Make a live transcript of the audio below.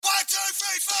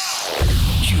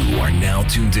now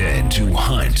tuned in to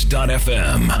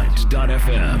Hunt.fm.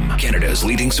 Hunt.fm, Canada's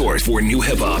leading source for new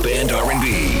hip-hop and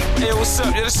R&B. Hey, what's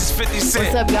up? Yo, this is 50 Cent.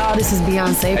 What's up, y'all? This is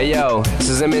Beyonce. Hey, yo, this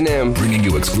is Eminem. Bringing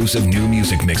you exclusive new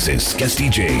music mixes, guest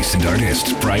DJs and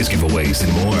artists, prize giveaways,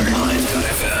 and more.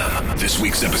 Hunt.fm. This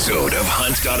week's episode of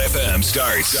Hunt.fm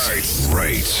starts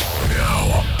right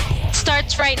now.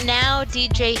 Starts right now,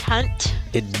 DJ Hunt.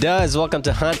 It does. Welcome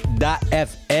to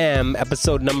Hunt.fm,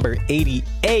 episode number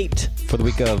 88 for the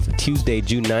week of Tuesday,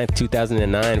 June 9th,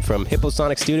 2009, from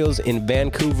Hipposonic Studios in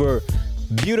Vancouver,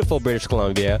 beautiful British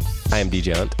Columbia. I am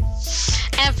DJ Hunt.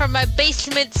 And from my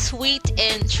basement suite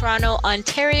in Toronto,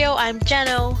 Ontario, I'm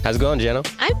Jeno. How's it going, Jeno?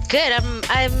 I'm good.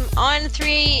 I'm on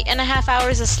 3.5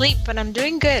 hours of sleep, but I'm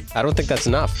doing good. I don't think that's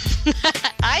enough.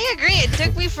 I agree. It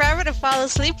took me forever to fall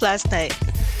asleep last night.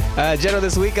 Jeno,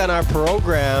 this week on our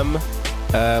program,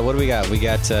 what do we got? We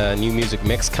got a new music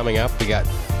mix coming up. We got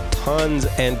tons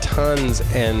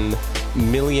and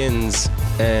millions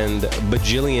and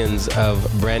bajillions of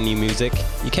brand new music.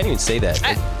 You can't even say that.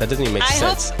 That doesn't even make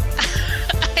sense.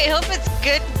 I hope it's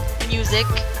good music.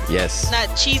 Yes.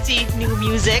 Not cheesy new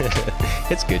music.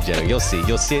 It's good, Jenna. You'll see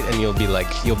it and you'll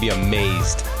be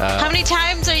amazed. How many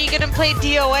times are you going to play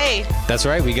D.O.A? That's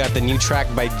right. We got the new track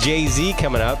by Jay-Z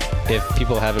coming up. If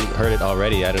people haven't heard it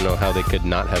already, I don't know how they could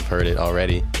not have heard it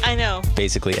already. I know.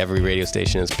 Basically, every radio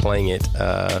station is playing it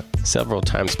several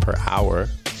times per hour.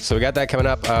 So we got that coming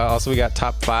up. Also, we got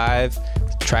top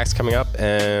 5 tracks coming up.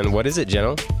 And what is it,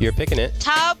 Jenna? You're picking it.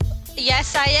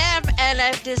 Yes, I am, and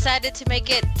I've decided to make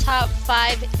it top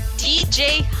 5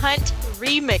 DJ Hunt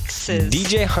remixes.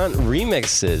 DJ Hunt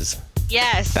remixes?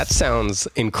 Yes. That sounds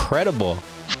incredible.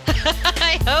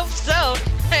 I hope so.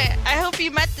 I hope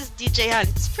you met this DJ Hunt.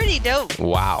 It's pretty dope.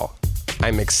 Wow.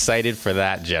 I'm excited for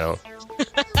that, Jenna.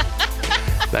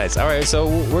 Nice. All right, so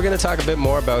we're going to talk a bit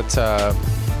more about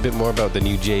the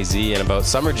new Jay-Z and about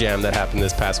Summer Jam that happened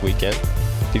this past weekend.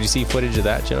 Did you see footage of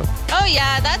that, Jenna? Oh,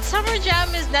 yeah. That Summer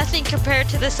Jam is nothing compared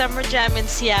to the Summer Jam in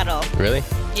Seattle. Really?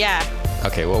 Yeah.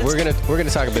 Okay, well, we're gonna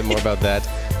talk a bit more about that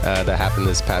that happened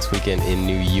this past weekend in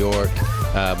New York.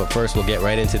 But first, we'll get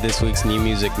right into this week's new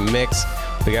music mix.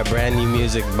 We got brand new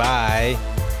music by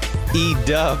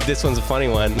E-Dub. This one's a funny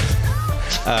one.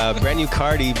 Brand new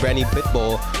Cardi, brand new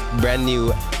Pitbull, brand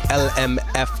new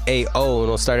LMFAO. And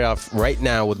we'll start it off right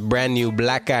now with brand new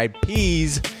Black Eyed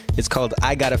Peas. It's called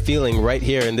I Got a Feeling right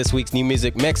here in this week's new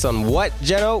music mix on what,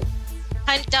 Jeno?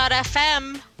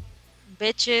 Hunt.fm,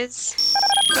 bitches.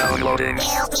 Downloading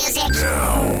new music.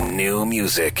 Now, new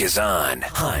music is on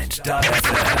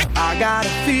Hunt.fm. I got a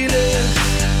feeling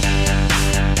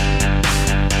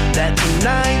that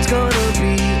tonight's gonna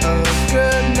be a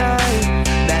good night.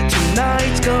 That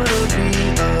tonight's gonna be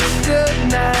a good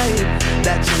night.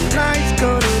 That tonight's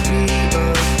gonna be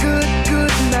a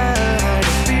good night. A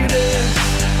feeling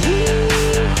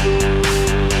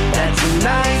that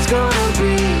tonight's gonna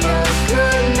be a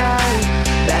good night.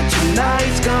 That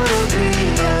tonight's gonna be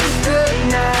a good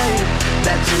night.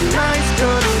 That tonight's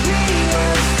gonna be a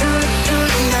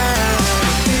good night.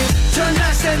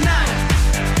 Tonight's the night.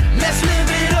 Let's live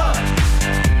it up.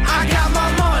 I got my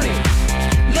money.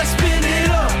 Let's spin it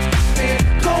up.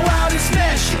 Go out and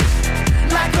smash it.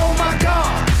 Like oh my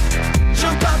God.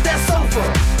 Jump out that sofa.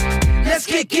 Let's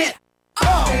kick it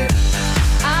off.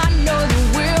 I know that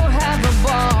we'll have a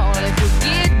ball if we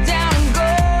get down and go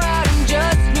out and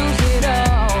just lose it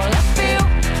all. I feel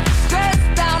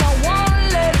stressed out, I wanna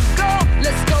let it go.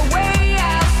 Let's go way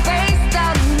out, spaced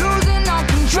out, losing all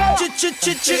control.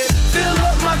 Fill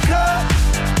up my cup,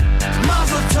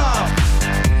 Mazel tov.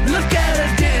 Look at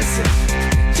her dancing,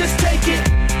 just take it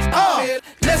off.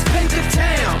 Let's paint the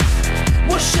town,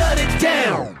 we'll shut it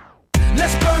down.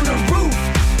 Let's burn the roof,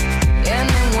 And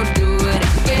then we'll do it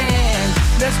again.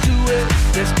 let's do it,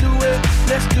 let's do it,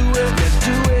 let's do it, let's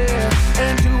do it,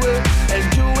 and do it, and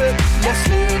do it. Let's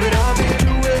live it up and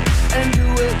do it, and do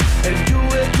it, and do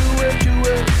it, do it, do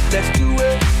it. Let's do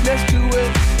it, let's do it,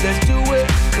 let's do it.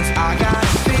 Cause I got a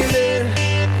feeling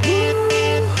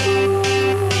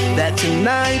that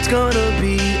tonight's gonna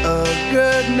be a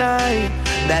good night.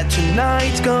 That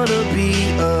tonight's gonna be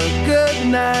a good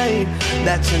night.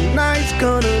 That tonight's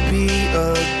gonna be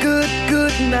a good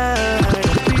night. A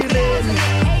feeling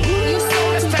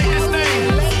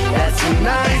that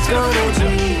tonight's gonna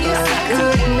be a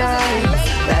good night.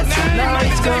 That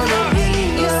tonight's gonna be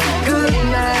a good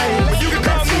night.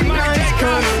 That tonight's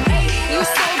gonna be. You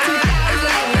sold 2008.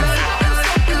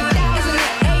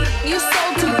 You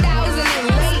sold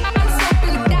 2008.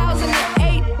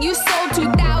 You sold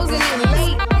 3008.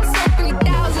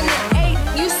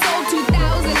 You sold 2008.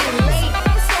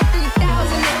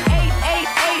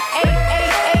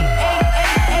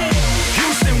 3008.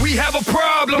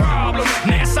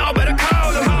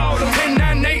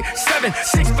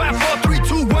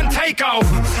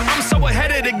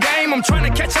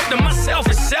 talk to myself,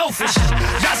 it's selfish.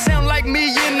 Y'all sound like me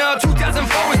in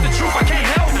 2004, it's the truth, I can't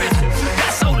help it.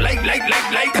 Y'all so late.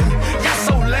 Y'all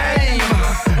so lame.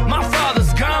 My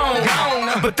father's gone,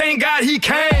 but thank God he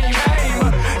came.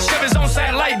 Chevys on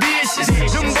satellite dishes,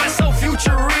 them boys so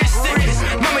futuristic.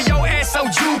 Mama, your ass so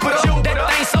Jupiter, that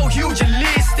thing so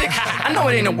hugilistic. I know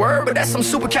it ain't a word, but that's some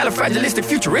supercalifragilistic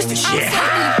futuristic shit.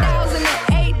 I'm so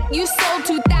 3008, you sold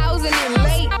 2000 and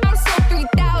late. I'm so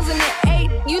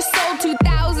 3008, you sold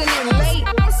 2000 and late.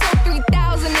 I'm so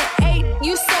 3008,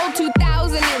 you sold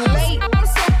 2000 and late. I'm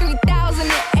so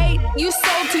 3008, you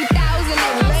sold 2000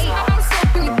 and late. I'm so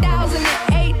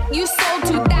 3008, you sold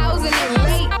 2000 and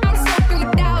late. I'm so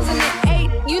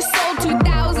 3008, you sold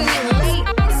 2000 and late.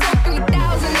 I'm so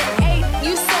 3008,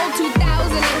 you sold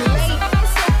 2000 and late. I'm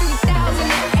so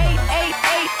 3008,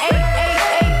 8.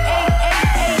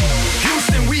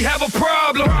 Houston, we have a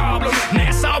problem.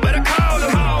 Nassau better call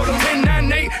them.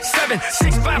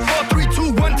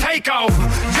 10-9-8-7-6-5-4-3-2-1 takeoff.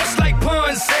 Just like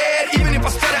Pun said, even if I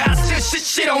stutter, I still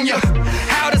shit on you.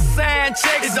 How to sign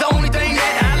checks is the only thing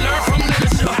that I learned from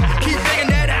literature. Keep thinking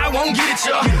that I won't get it,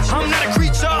 ya. I'm not a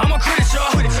creature, I'm a critter.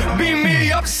 Beam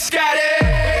me up, Scotty.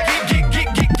 Get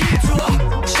to them.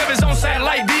 Chevys on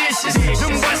satellite dishes.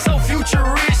 Them boys so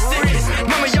futuristic.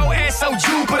 Mama, your ass so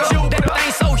Jupiter. That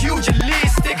thing so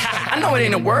hugilistic. I know it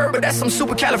ain't a word, but that's some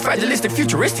supercalifragilistic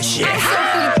futuristic shit. I'm so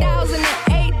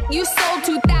 3008, you sold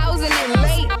 2000 and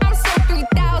late. I'm so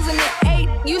 3008,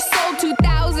 you sold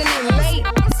 2000 and late.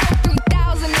 I'm so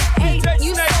 3008,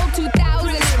 you sold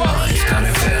 2000 and late.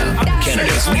 Hot.fm,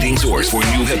 Canada's leading source for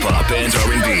new hip-hop and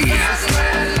R&B.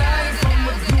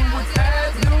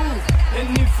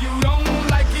 And if you don't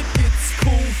like it, it's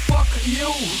cool, fuck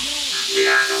you.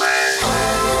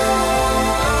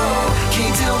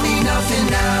 Can't tell me nothing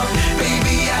now,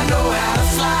 baby, I know how to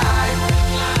fly.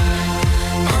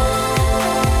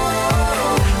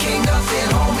 Can't nothing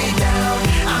hold me down,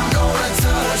 I'm gonna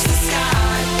touch the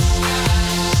sky.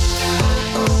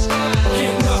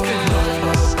 Can't nothing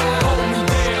hold me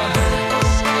down.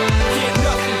 Can't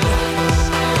nothing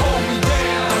hold me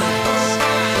down.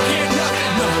 Can't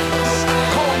nothing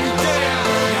hold me down.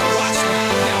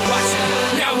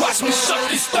 Now watch me shut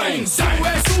this thing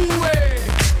down. Sube,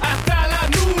 hasta la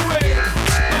nube.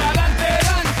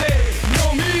 Adelante, no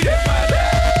mire para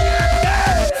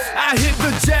atrás. I hit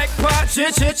the jackpot,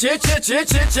 ching.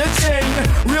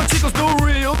 Real chicos do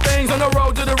real things on the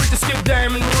road to the rich to skip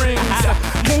diamond rings.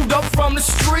 Moved up from the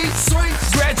streets,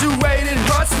 graduated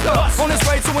hustler, on his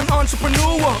way to an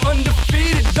entrepreneur,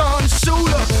 undefeated Don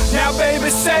Shooter. Now baby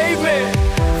save me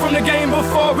from the game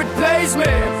before it plays me.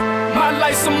 My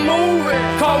life's a movie,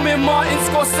 call me Martin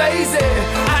Scorsese.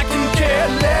 I can care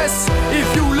less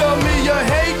if you love me or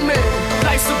hate me.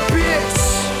 Life's a bitch,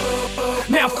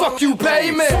 now fuck you,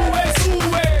 pay me.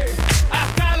 Sube,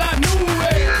 hasta la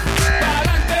nube.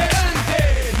 Adelante,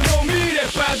 no mire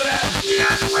para atrás.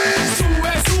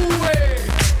 Sube,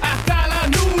 hasta la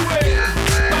nube.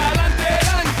 Adelante,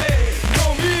 no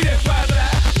mire para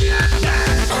atrás.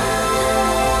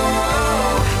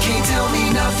 Can't tell me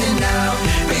nothing now,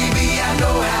 baby, I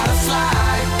know how to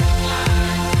fly.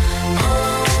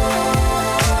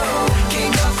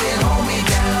 Can't nothing hold me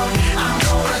down, I'm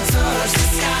gonna touch the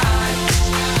sky.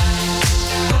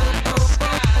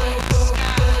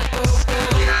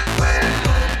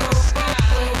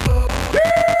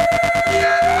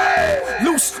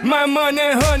 Loose my money,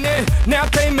 honey, now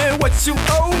pay me what you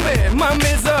owe me. Mom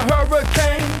is a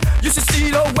hurricane, you should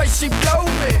see the way she blow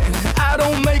me. I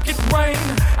don't make it rain,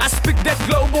 I speak that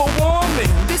global warming.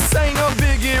 This ain't a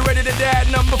biggie, ready to die,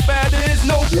 number 5, there is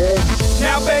no war.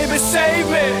 Now baby save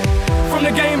me from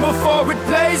the game before it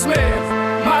plays me.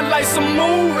 My life's a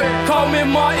movie, call me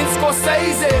Martin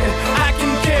Scorsese. I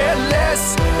can care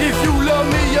less if you love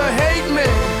me or hate me.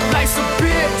 Life's a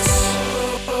bitch,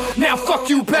 now fuck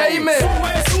you, pay me.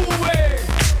 Sube,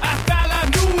 hasta la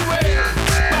nube.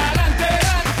 Adelante,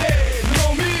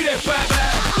 no mire para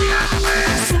atrás.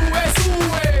 Sube,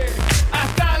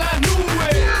 hasta la nube.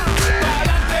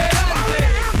 Adelante,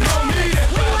 no mire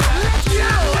para atrás.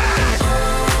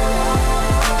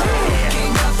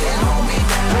 Can't nothing hold me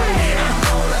down, I'm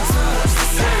gonna touch the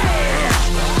sky.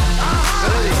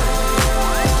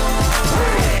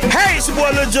 Hey, it's your boy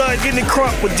Lil Jon getting it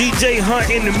crunk with DJ Hunt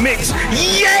in the mix.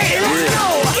 Yeah!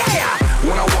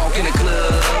 When I walk in the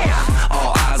club,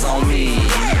 all eyes on me.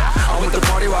 I'm with the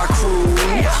party rock crew,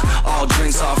 all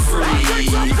drinks are free.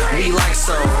 We like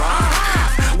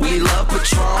Ciroc, we love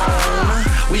Patron.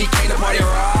 We came to party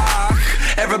rock,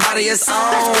 everybody is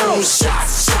on. Shots,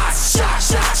 shots, shots,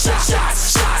 shots, shots,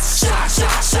 shots, shots, shots, shots,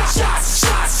 shots, shots,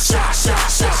 shots, shots,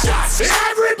 shots, shots, shots.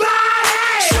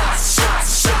 Everybody! Shots,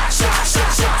 shots, shots, shots,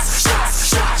 shots, shots.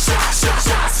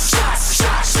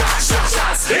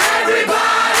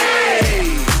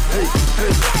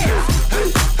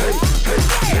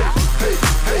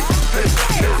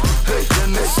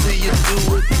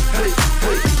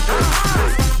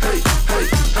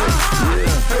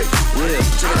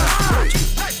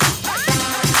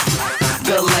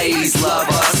 The ladies love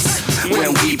us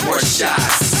when we pour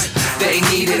shots. They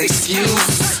need an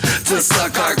excuse to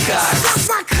suck our cocks.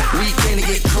 We can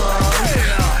get crunk.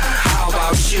 How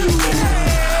about you?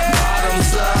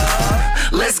 Bottoms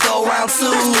up. Let's go round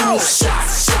two.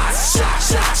 Shots, shots, shots, shots,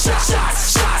 shots,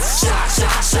 shots, shots, shots,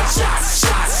 shots, shots, shots,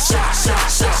 shots, shots,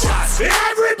 shots, shots, shots.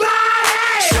 Everybody!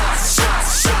 Shots,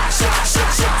 shots, shots, shots,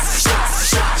 shots, shots,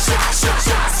 shots, shots,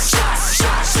 shots, shots, shots,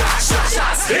 shots, shots, shots,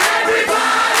 shots.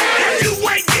 Everybody! If you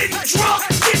ain't getting drunk,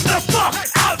 get the fuck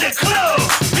out the club.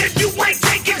 If you ain't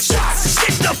taking shots,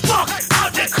 get the fuck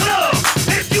out the club.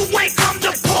 If you ain't come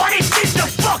to party, get the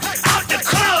fuck out the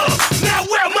club. Now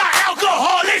where my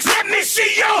alcoholics? Let me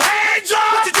see your hands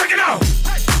up. What you drinking on?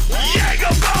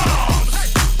 Jaeger bombs,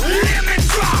 lemon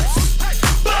drops,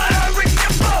 butter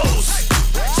nipples,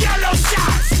 jello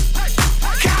shots,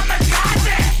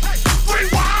 kamikaze,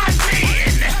 rewind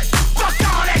in. Fuck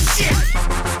all that shit.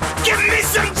 Give me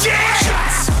some jazz.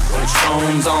 Shots.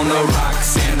 Patron's on the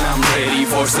rocks and I'm ready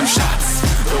for some shots.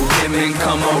 The women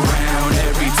come around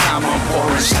every time I'm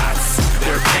pouring shots.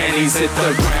 Their panties hit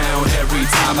the ground every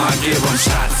time I give them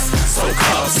shots. So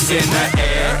cuffs in the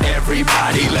air,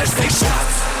 everybody, let's take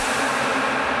shots.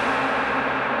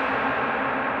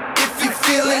 If you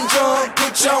feeling drunk,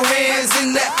 put your hands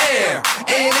in the air.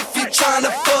 And if you're trying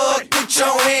to fuck, put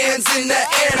your hands in the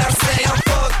air. Now say I'm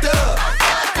fucked up.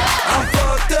 I'm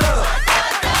fucked up.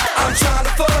 I'm trying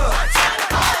to fuck.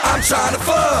 I'm trying to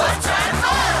fuck.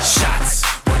 Shots.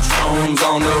 Patron's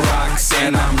on the rocks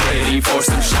and I'm ready for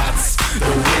some shots.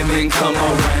 The women come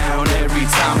around every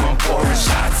time I'm pouring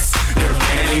shots. Their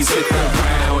panties hit the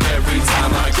ground every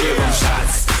time I give them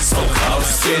shots. So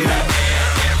cuffs in the air,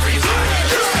 everybody,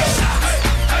 let's take shots.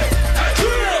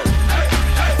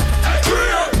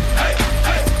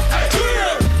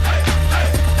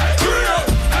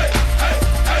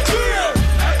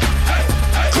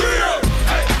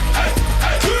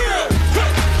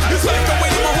 It's like the way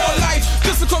of my whole life.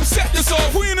 Just to come set this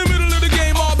off. We in the middle of the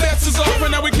game, all bets is off.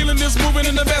 And now we killing this, moving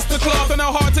in the best of cloth. And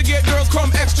how hard to get girls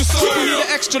come extra soft. We need an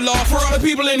extra law for all the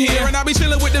people in here. And I'll be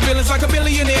chilling with the villains like a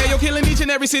billionaire. You're killing each and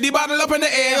every city, bottle up in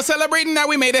the air. You're celebrating now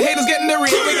we made it. Haters getting the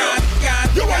real. We got.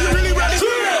 Yo, are you really ready?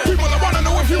 People, I wanna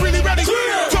know if you're really ready.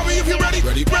 Tell me if you're ready.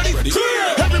 Ready.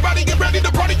 Everybody get ready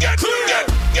to party. Get.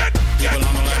 People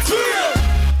on the left.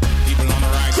 People on the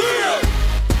right.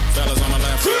 Fellas on the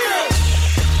left.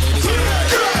 Ladies on the right.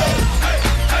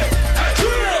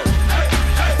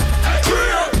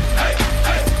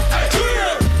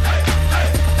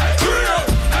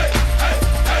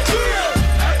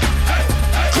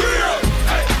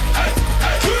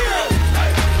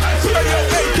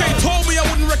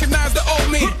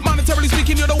 Monetarily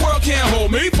speaking, the world can't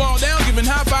hold me. Fall down, giving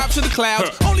high five to the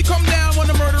clouds. Only come down when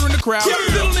the murder in the crowd.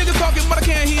 Little niggas talking, but I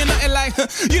can't hear nothing like.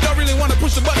 You don't really wanna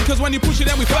push the button, cause when you push it,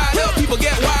 then we fired up. People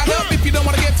get wired up. If you don't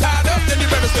wanna get tied up, then you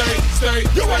better stay.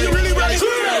 Yo, are you really ready?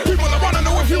 People, I wanna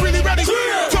know if you're really ready.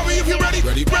 Tell me if you're ready.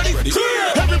 Ready.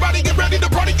 Everybody get ready to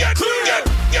party. Get.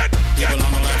 People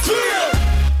on the left.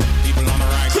 People on the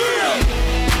right.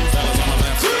 Fellas on the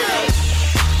left.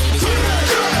 Ladies on the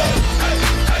right.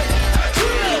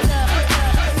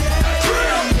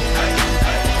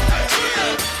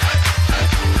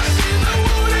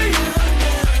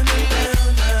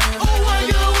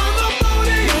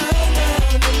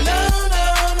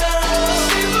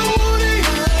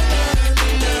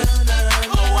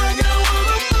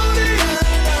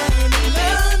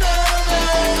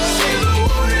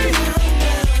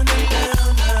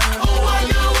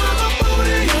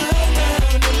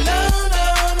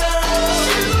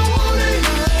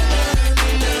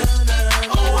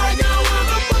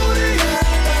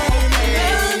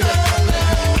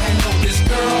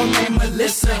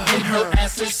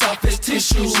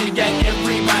 She got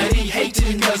everybody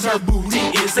hating cause her booty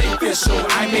is official.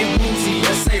 I'm a woozy,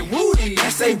 S.A. Woody,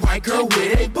 S.A. white girl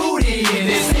with a booty. And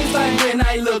it seems like when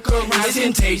I look around, it's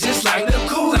contagious like the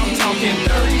coolie. I'm talking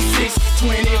 36,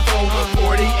 24,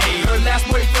 48. Her last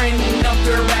boyfriend dumped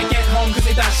her back at home cause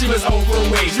they thought she was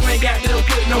overweight. You ain't got to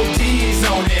put no D's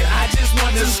on it, I just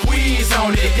want to squeeze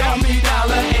on it. Got me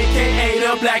dollar, a.k.a.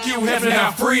 the black you have,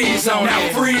 now freeze on it. Now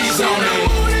freeze on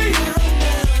it.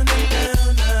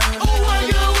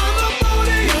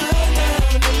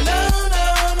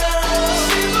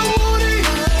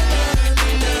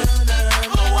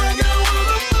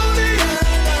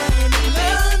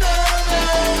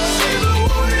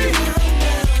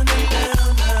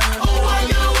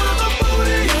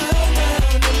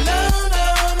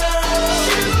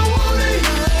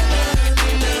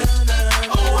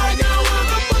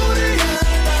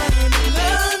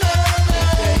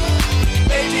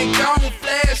 Gone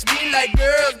like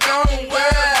girls gone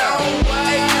wild.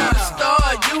 Hey, you the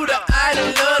star, you the idol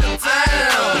of the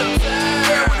town.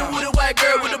 Girl with the woody white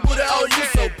girl with the booty, oh you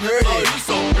so pretty. Oh you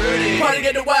so pretty. Party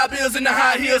get the wild bills and the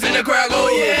high heels and the crowd go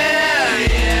yeah,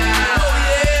 yeah. Oh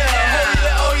yeah, oh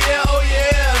yeah, oh yeah, oh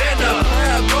yeah. And the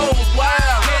crowd goes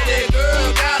wild. And that girl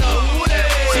got a woody.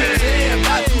 She tan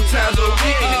about 2 times a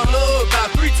week in the club, about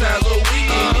 3 times a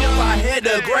week. And if I had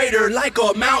to grade her like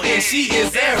a mountain, she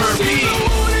is at her peak.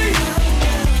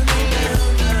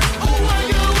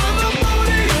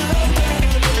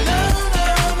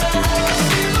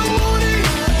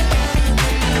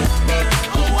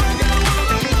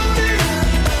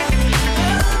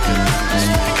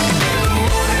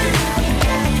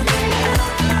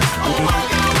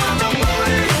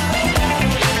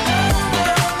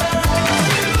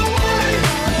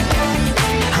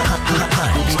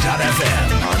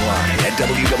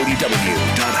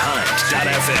 www.hunt.fm.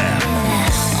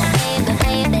 Oh,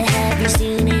 baby, have you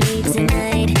seen me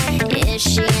tonight? Is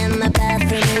she in the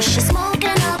bathroom? Is she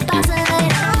smoking up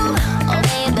outside? Oh,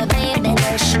 baby,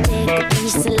 does she take a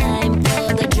piece of lime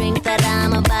for the drink that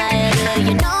I'ma buy her? Do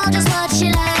you know just what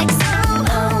she likes?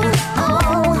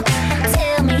 Oh,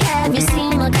 tell me, have you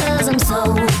seen her? 'Cause I'm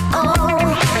so, I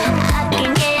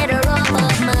can get her off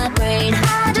of my brain.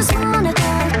 I just wanna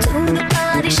go to the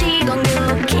party, she gon' go.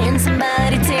 Can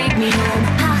somebody take me home?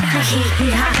 Ha ha ha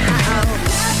ha ha.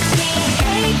 Love me,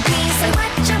 hate me, say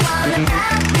what you want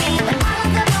about me, but all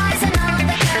the boys and all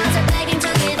the girls are begging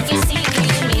to if you see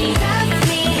me. Love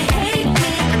me, hate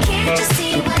me, but can't you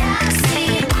see what I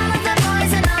see? All the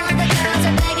boys and all the girls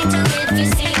are begging to if you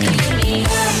see me.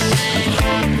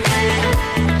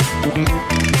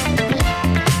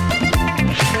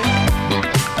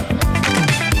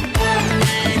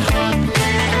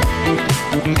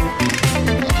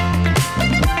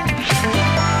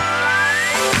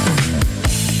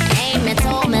 Amy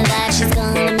told me that she's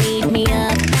gonna meet me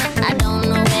up. I don't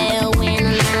know where or when,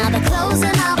 and now they're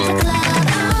closing up the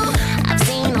club. I've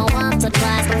seen her once or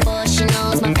twice before she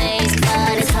knows my face,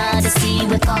 but it's hard to see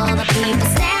with all the people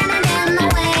standing in the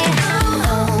way.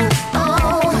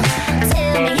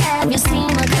 Tell me, have you seen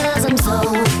her? 'Cause I'm so,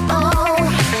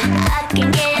 I can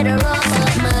get her off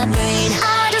of my brain.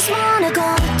 I just wanna go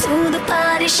to the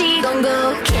party, she gon'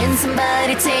 go. Can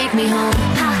somebody take me home?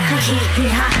 Ha ha ha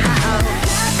ha ha.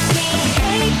 Love me,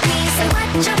 hate me, say what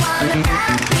you want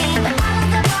about me, but all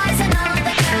the boys and all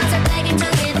the girls are begging to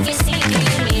if you see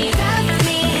me. Love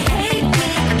me, hate me,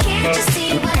 but can't you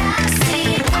see what I see?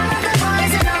 All the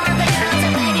boys and all the girls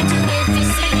are begging to if you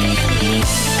see me.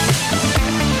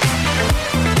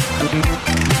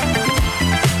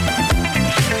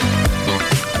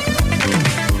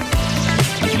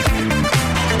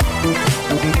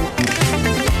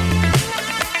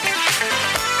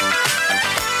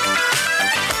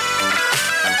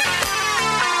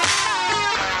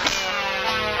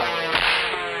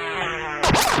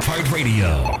 Part radio,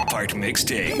 part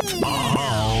mixtape.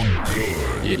 All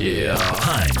good. Yeah.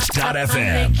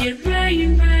 Hunt.fm. Make it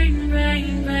rain, rain,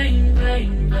 rain, rain,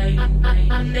 rain, rain,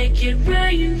 rain. Make it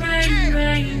rain, rain,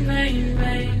 rain, rain,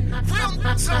 rain.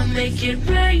 I'll make it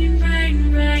rain,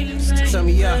 rain, rain, rain. Turn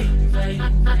me up.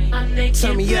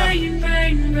 Turn me up. Rain,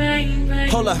 rain, rain, rain.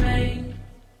 Hold up.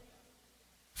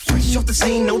 Fresh off the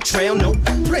scene, no trail, no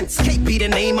prints. KP the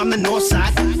name, I'm the north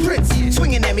side prince.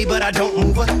 Swinging at me, but I don't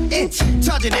move an inch.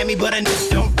 Charging at me, but I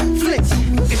don't flinch.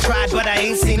 They tried, but I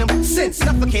ain't seen them since.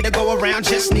 Suffocator go around,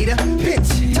 just need a pinch.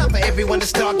 Time for everyone to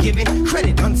start giving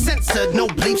credit. Uncensored, no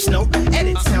bleeps, no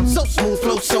edits. Sound so smooth,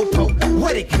 flow so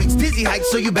poetic. Reach dizzy heights,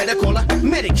 so you better call a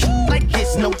medic. Like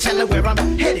this, no telling where I'm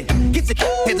headed. Get the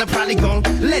heads, I'm probably gon'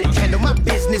 let it. Handle my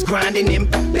business, grinding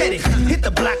embedded. Hit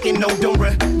the block and no, don't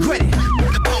regret it.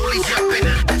 The police up and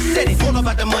I said it. All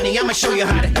about the money, I'ma show you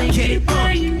how to get it.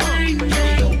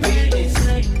 Your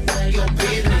business, your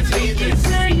business, business.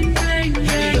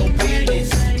 Your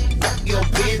business, your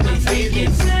business,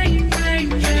 business.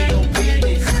 Your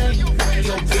business,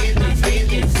 your business,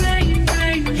 business.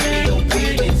 Your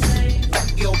business,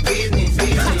 your business,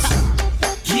 business.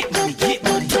 Get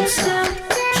money, don't stop.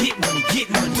 Get money,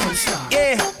 don't stop.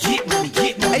 Yeah, get money.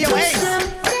 Hey, yo, Ace,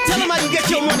 tell them how you get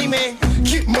your money, man.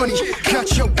 Get money, got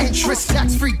your interest,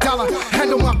 tax-free dollar.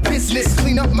 Handle my business,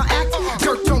 clean up my act.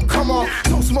 Dirt don't come off.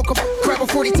 Don't smoke a grab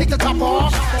before they take the top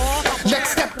off.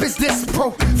 Next step is this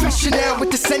professional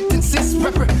with the sentences.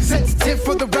 Representative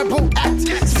for the rebel act.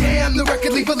 Damn, the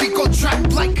record leave a legal track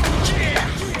like.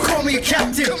 Call me a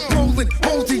captain, rolling,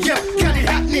 holding, yep, got it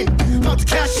happening. About to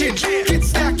cash in, get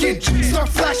stacking, start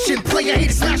flashing, play a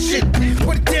hater smashing.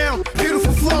 Put it down,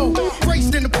 beautiful flow.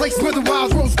 Raised in a place where the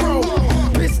wild rose grow.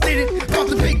 Bitch did it, about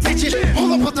the big digit,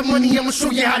 all about the money, I'ma show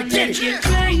you how to get it.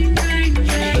 Rain, rain,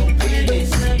 rain,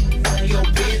 business. Your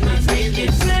business,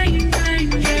 business. Rain, rain,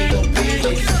 rain, your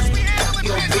business.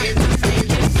 Your business,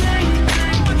 business. Rain,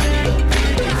 rain, rain,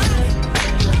 business.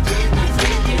 Your business,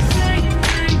 business. Rain,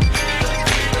 rain,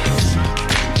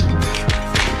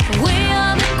 We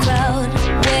are the crowd,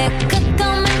 we're good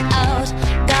coming out.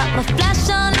 Got my flash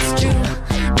on, it's true.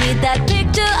 Need that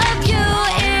picture of you,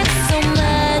 it's so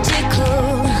magical.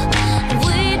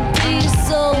 We'd be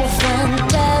so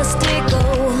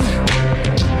fantastical.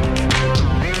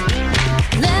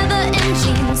 Leather and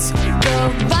jeans,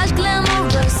 garage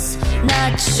glamorous.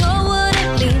 Not sure what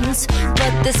it means,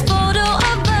 but this photo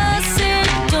of us, it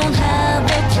don't have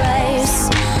a price.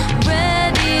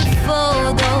 Ready for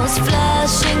those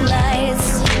flashing lights,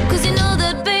 'cause you know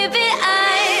that baby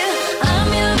I'm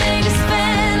your biggest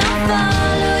fan. I'll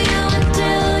follow you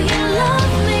until you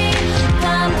love me.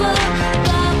 Papa,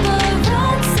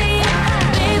 paparazzi.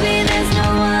 Baby, there's no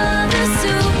other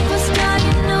superstar,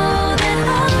 you know that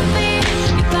I'll be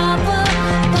your papa,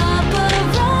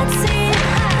 paparazzi.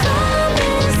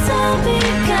 Promise I'll be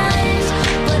kind,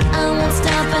 but I won't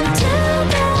stop until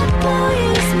that boy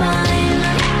is mine.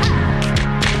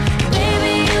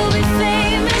 Baby, you'll be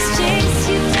famous, chase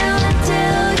you down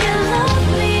until you love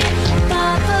me.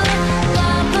 Papa,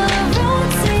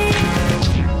 paparazzi.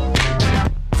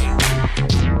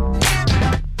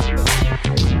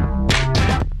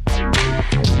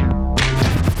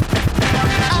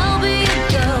 I'll be your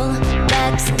girl,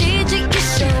 backstage at your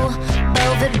show.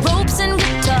 Velvet ropes and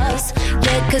guitars,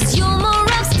 yeah, 'cause you're my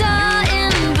rock star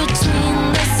in between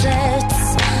the sets.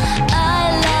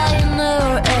 Eyeliner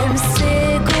and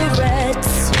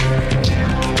cigarettes.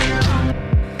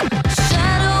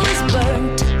 Shadow is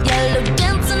burnt, yellow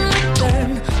dance in return.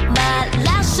 My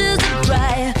lashes are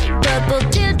dry, purple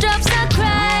teardrops I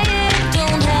cry. It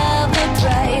don't have a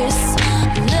price.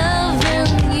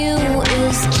 Loving you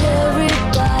is cherry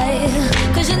pie,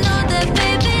 'cause you know that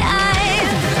baby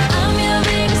I'm your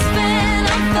biggest fan.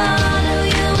 I'll follow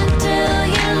you until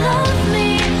you love me.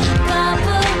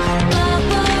 Papa,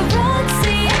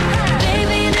 paparazzi.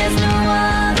 Baby, there's no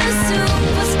other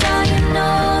superstar, you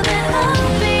know that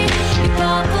I'll be your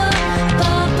papa,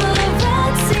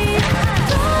 paparazzi.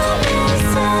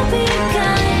 Promise I'll be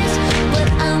kind, but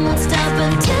I won't stop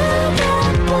until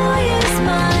that boy is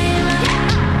mine.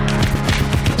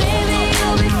 Baby,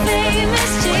 you'll be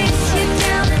famous, chase you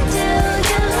down until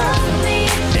you love me.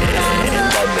 In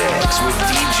the mix with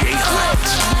DJ Hunt.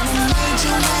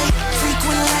 Major way,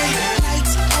 frequent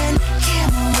lights and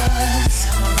cameras.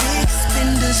 Big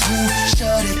spenders who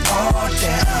shut it all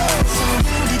down.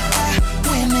 Surrounded by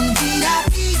women,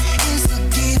 VIP is a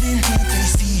given. Here they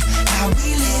see how we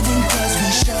living, 'cause we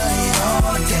shut it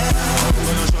all down.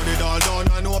 Gonna shut it all down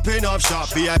and open up shop.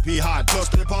 VIP hot, plus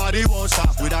the party won't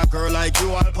stop. With a girl like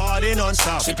you, I'll party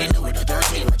non-stop. Sipping with the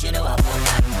dirty, but you know I want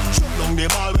that. Shoot down the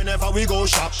ball whenever we go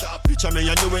shop. Picture me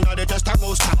and you in all the test, I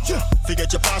go stop.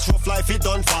 Forget your past rough life, it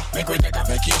done for. Make we take a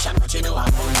vacation, but you know I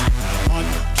want that. And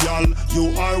girl, you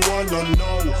I wanna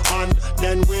know. And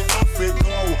then we have to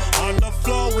go. On the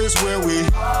floor is where we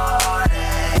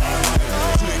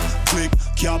click, click,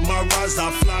 cameras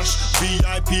a flash.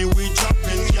 VIP we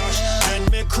dropping cash. Then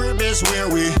me crib is where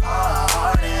we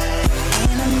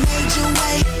In a major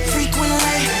way, frequent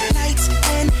lights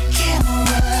and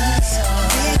cameras.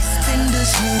 Big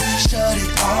spenders who shut it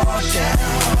all down.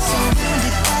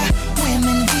 Surrounded by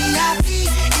women, VIP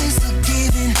is a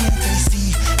given. Here they see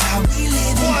how we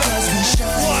living, 'cause we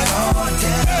shut it all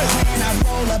down. When I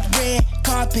roll up red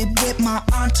carpet with my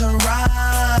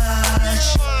entourage,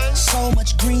 so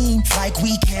much green like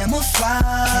we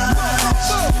camouflage.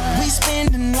 We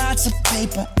spending lots of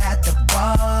paper at the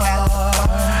bar.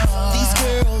 These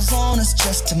girls on us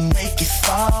just to make it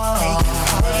fall.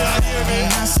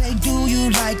 And I say, do you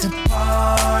like to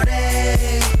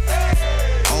party?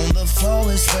 On the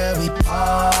floor is where we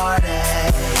party.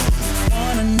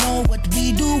 Wanna know what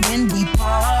we do when we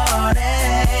party?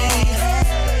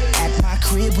 At my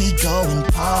crib we go and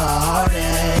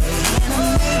party. In a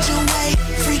major way,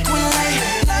 frequent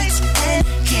lights and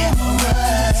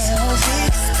cameras.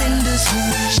 Big spenders who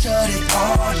shut it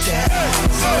all down.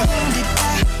 Surrounded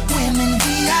by women,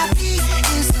 VIP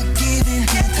is a given.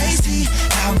 Can't they see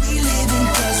how we living,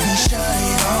 'cause we shut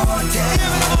it all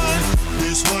down.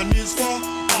 This one is for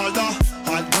all the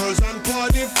hot girls and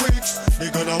party freaks. They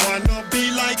gonna wanna be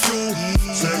like you.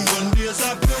 7 days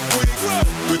of the week.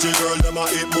 Pretty girl, them a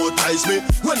hypnotize me.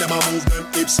 When them a move them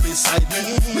hips beside me.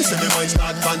 Me say them might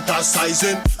start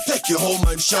fantasizing. Take you home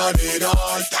and shut it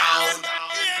all down.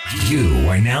 You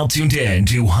are now tuned in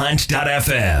to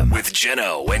Hunt.fm with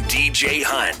Jeno and DJ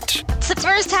Hunt. It's the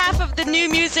first half of the new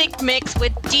music mix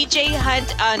with DJ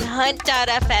Hunt on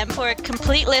Hunt.fm. For a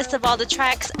complete list of all the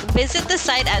tracks, visit the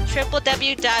site at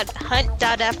www.hunt.fm.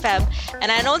 And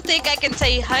I don't think I can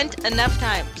say Hunt enough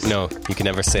times. No, you can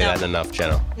never say that enough,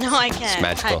 Jeno. No, I can't. It's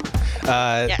magical.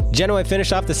 Yeah. Jeno, I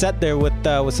finished off the set there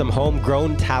with some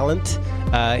homegrown talent,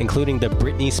 including the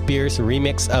Britney Spears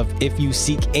remix of If You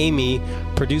Seek Amy,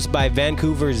 produced by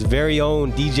Vancouver's very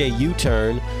own DJ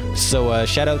U-Turn. So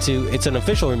shout out to, it's an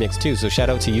official remix too, so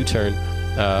shout out to U-Turn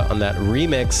on that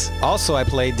remix. Also, I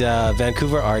played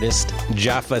Vancouver artist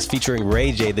Jaffas featuring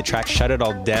Ray J, the track Shut It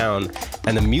All Down,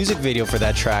 and the music video for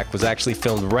that track was actually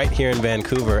filmed right here in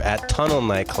Vancouver at Tunnel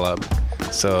Nightclub.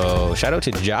 So shout out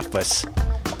to Jaffas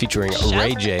featuring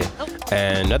Ray J.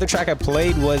 And another track I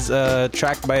played was a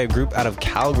track by a group out of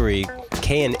Calgary,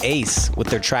 K and Ace, with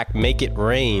their track Make It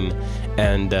Rain.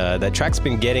 And that track's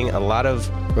been getting a lot of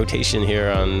rotation here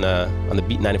on the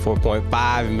Beat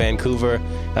 94.5 in Vancouver.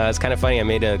 It's kind of funny. I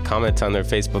made a comment on their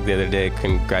Facebook the other day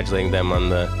congratulating them on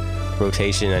the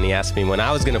rotation, and he asked me when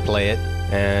I was going to play it.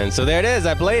 And so there it is.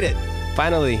 I played it.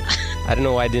 Finally. I don't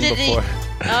know why I didn't before.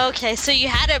 Okay, so you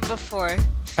had it before.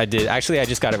 I did. Actually, I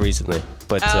just got it recently.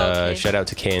 But shout out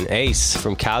to K and Ace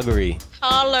from Calgary.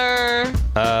 Holler.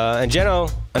 And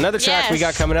Jeno, another track we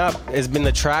got coming up has been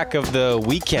the track of the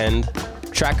weekend,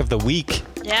 track of the week.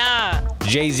 Yeah.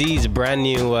 Jay-Z's brand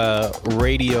new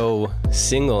radio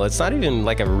single. It's not even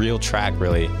like a real track,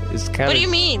 really. It's kind of. What do you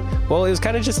mean? Well, it was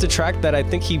kind of just a track that I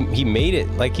think he made it.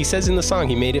 Like he says in the song,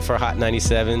 he made it for Hot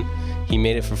 97. He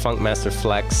made it for Funkmaster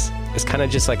Flex. It's kind of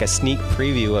just like a sneak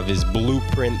preview of his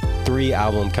Blueprint 3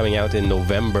 album coming out in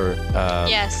November.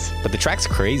 Yes. But the track's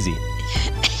crazy.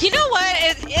 You know what?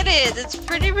 It is. It's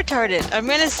pretty retarded. I'm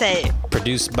going to say.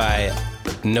 Produced by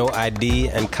No ID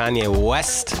and Kanye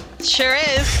West. Sure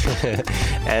is.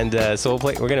 And so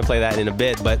we're going to play that in a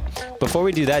bit. But before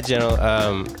we do that,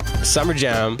 Jeno, Summer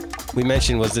Jam, we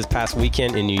mentioned, was this past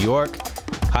weekend in New York.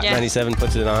 Hot 97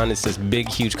 puts it on. It's this big,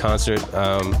 huge concert.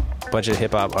 Bunch of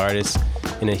hip-hop artists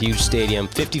in a huge stadium,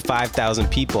 55,000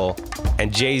 people.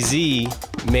 And Jay-Z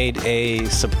made a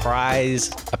surprise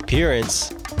appearance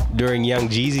during Young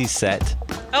Jeezy's set.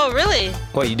 Oh, really?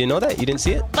 What, you didn't know that? You didn't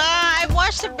see it? I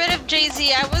watched a bit of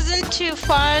Jay-Z. I wasn't too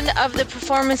fond of the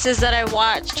performances that I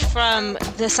watched from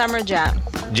the Summer Jam.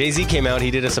 Jay-Z came out.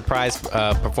 He did a surprise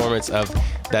performance of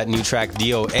that new track,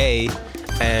 D.O.A.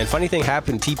 And funny thing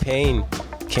happened. T-Pain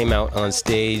came out on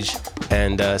stage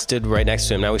and stood right next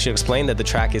to him. Now, we should explain that the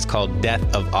track is called Death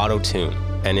of Autotune.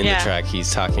 And in the track,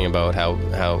 he's talking about how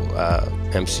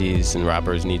MCs and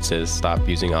rappers need to stop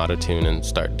using autotune and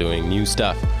start doing new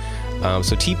stuff.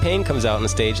 So T-Pain comes out on the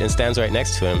stage and stands right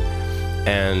next to him.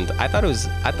 And I thought it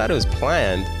was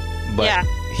planned, but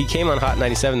he came on Hot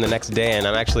 97 the next day, and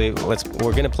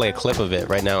we're gonna play a clip of it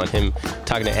right now on him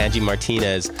talking to Angie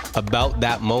Martinez about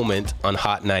that moment on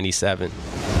Hot 97.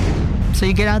 So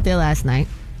you get out there last night.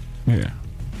 Yeah.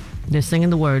 They're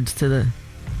singing the words to the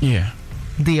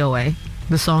D.O.A.,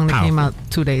 the song that came out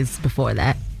 2 days before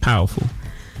that. Powerful.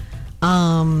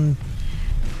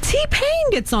 T-Pain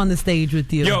gets on the stage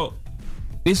with you. Yo,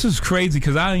 this was crazy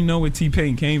because I didn't know where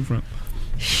T-Pain came from.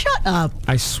 Shut up.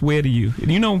 I swear to you.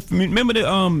 You know, remember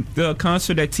the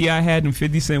concert that T.I. had and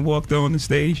 50 Cent walked on the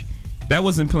stage? That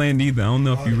wasn't planned either. I don't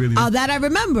know if you really... Oh, that I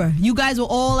remember. You guys were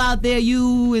all out there,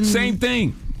 you and... Same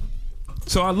thing.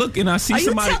 So I look and I see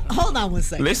somebody... Hold on one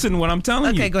second. Listen to what I'm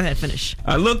telling you. Okay, go ahead, finish.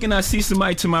 I look and I see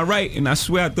somebody to my right, and I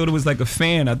swear I thought it was like a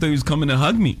fan. I thought he was coming to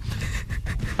hug me.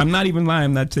 I'm not even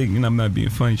lying. I'm not being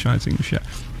funny trying to take a shot.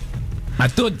 I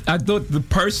thought the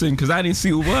person, because I didn't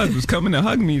see who it was coming to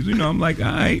hug me. You know, I'm like, all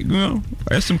right,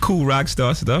 that's some cool rock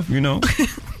star stuff,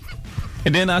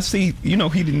 And then I see, he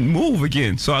didn't move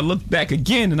again. So I look back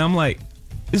again, and I'm like,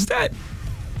 is that...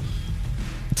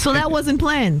 So that wasn't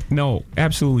planned? No,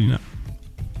 absolutely not.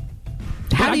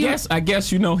 How do I guess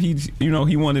he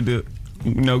wanted to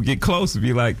get close and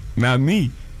be like, not me.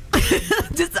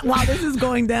 Just while this is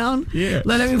going down,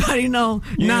 let everybody know,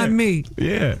 not me.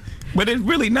 Yeah, but it's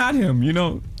really not him,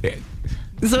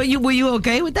 So were you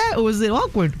okay with that, or was it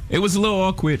awkward? It was a little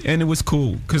awkward, and it was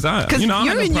cool because I have no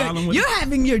problem with. You're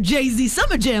having your Jay-Z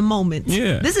Summer Jam moment.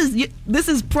 Yeah, this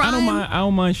is prime. I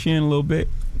don't mind sharing a little bit.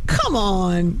 Come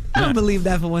on, I don't believe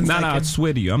that for one second. I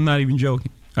swear to you, I'm not even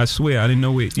joking. I swear, I didn't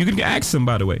know it. You can ask him,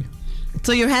 by the way.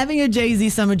 So you're having a Jay-Z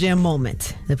Summer Jam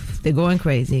moment. They're going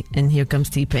crazy, and here comes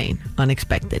T-Pain,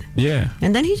 unexpected. Yeah.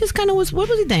 And then he just kind of was, what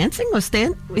was he, dancing or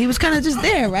stand? He was kind of just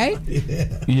there, right?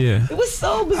 Yeah. It was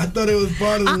so bizarre. I thought it was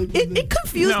part of it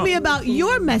confused me about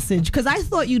your message, because I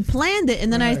thought you'd planned it,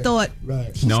 and then I thought,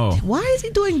 No. why is he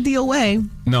doing D.O.A.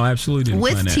 No, absolutely didn't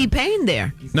plan with that. T-Pain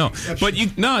there? No, but you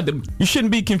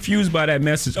shouldn't be confused by that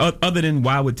message. Other than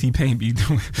why would T-Pain be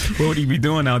doing? What would he be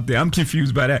doing out there? I'm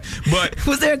confused by that. But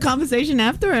was there a conversation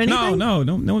after or anything?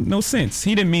 No sense.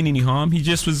 He didn't mean any harm.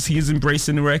 He's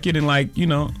embracing the record and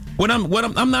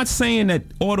I'm not saying that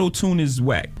auto-tune is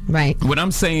whack. Right. What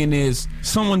I'm saying is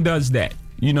someone does that.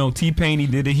 T-Pain, he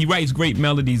did it. He writes great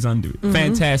melodies under it. Mm-hmm.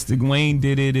 Fantastic. Wayne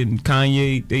did it, and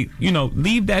Kanye. They,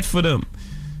 leave that for them.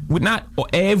 With not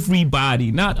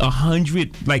everybody, not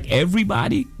 100, like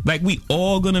everybody. Like we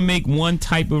all gonna make one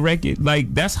type of record.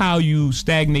 Like that's how you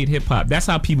stagnate hip hop. That's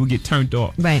how people get turned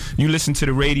off. Right. You listen to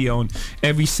the radio and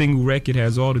every single record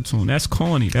has autotune. That's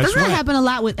corny. That's Doesn't that right. happen a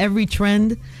lot with every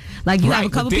trend? Like you have a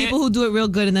couple people who do it real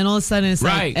good, and then all of a sudden it's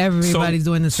like everybody's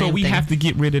doing the same thing. So we have to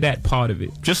get rid of that part of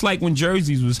it. Just like when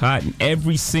jerseys was hot and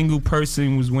every single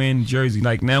person was wearing jersey.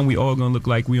 Like now we all gonna look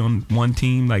like we on one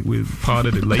team, like we're part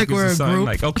of the Lakers we're or a something. group.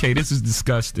 Like okay, this is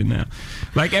disgusting now.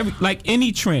 Like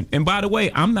any trend. And by the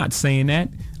way, I'm not saying that.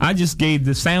 I just gave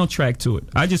the soundtrack to it.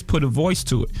 I just put a voice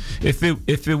to it. If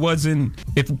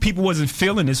people wasn't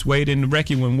feeling this way, then the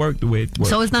record wouldn't work the way it worked.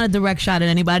 So it's not a direct shot at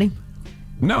anybody?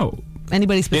 No.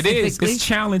 Anybody specifically? It is.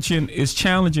 It's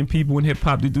challenging people in hip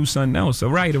hop to do something else. All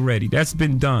right, already. That's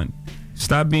been done.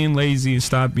 Stop being lazy and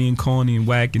stop being corny and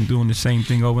whack and doing the same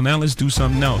thing over. Now let's do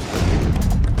something else.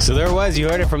 So there it was. You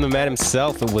heard it from the man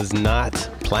himself. It was not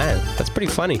planned. That's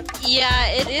pretty funny. Yeah,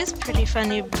 it is pretty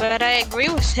funny, but I agree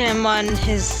with him on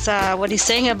his what he's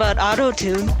saying about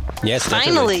auto-tune. Yes,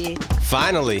 Finally.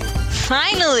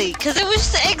 Finally, because it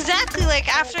was exactly like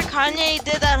after Kanye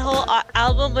did that whole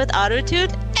album with auto-tune,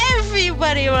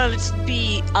 everybody wants to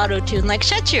be auto-tune. Like,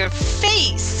 shut your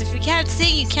face. If you can't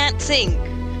sing, you can't sing.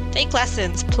 Take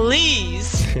lessons,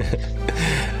 please.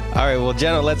 All right, well,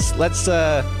 Jenna, let's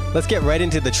get right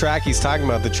into the track he's talking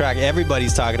about. The track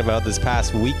everybody's talking about this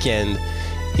past weekend.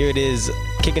 Here it is,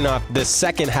 kicking off the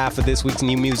second half of this week's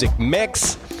new music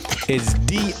mix. Is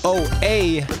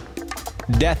D.O.A.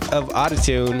 Death of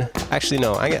Autotune. Actually,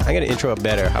 no, I got to intro it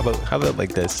better. How about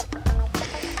like this?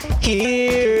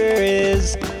 Here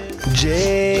is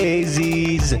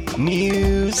Jay-Z's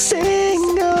new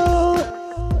single.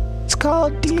 It's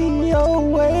called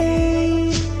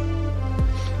D.O.A.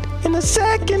 In the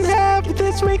second half of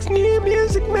this week's new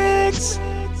music mix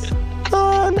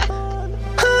on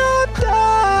Hot.FM.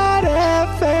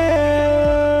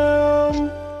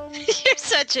 You're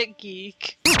such a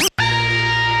geek.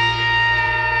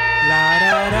 La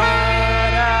da da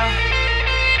da.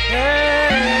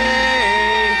 Hey,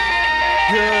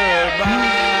 goodbye.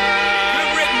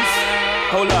 Good riddance.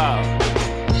 Hold up.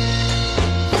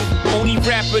 Only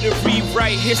rapper to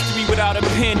rewrite history without a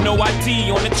pen. No ID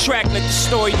on the track. Let the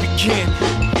story begin.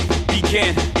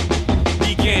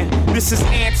 This is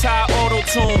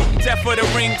anti-auto-tune, death for the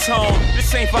ringtone.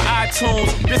 This ain't for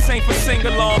iTunes, this ain't for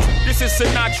sing-alongs. This is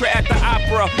Sinatra at the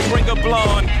opera, bring a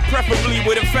blonde, preferably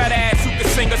with a fat ass who can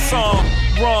sing a song.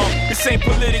 Wrong, this ain't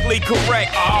politically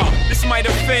correct. This might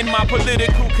offend my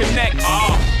political connects.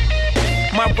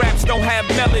 My raps don't have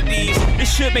melodies.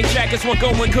 This should make jackets want go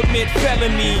and commit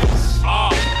felonies.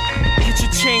 Get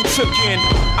your chain took in.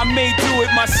 I may do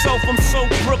it myself, I'm so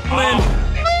Brooklyn.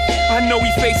 I know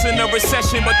we facing a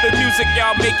recession, but the music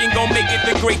y'all making gon' make it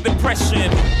the Great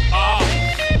Depression.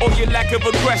 Or your lack of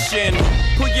aggression.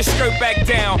 Put your skirt back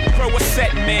down, throw a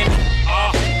set, man.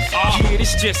 Yeah,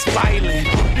 this just violent.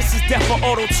 This is death for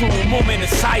auto-tune, moment of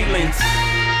silence.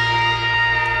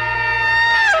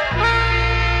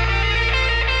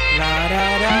 La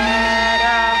da da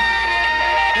da.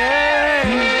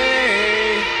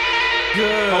 Hey,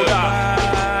 good. Hold on.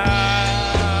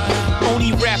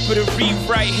 Only rapper to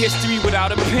rewrite history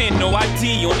without a pen. No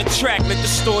ID on the track. Let the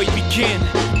story begin.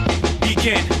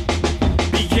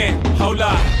 Hold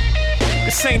on.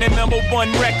 This ain't a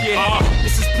 #1 record.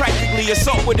 This is practically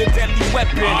assault with a deadly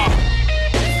weapon.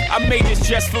 I made this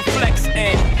just for flex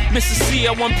and Mr. C,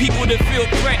 I want people to feel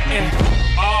threatened.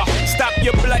 Stop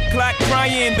your blood clot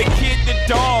crying. The kid, the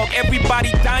dog,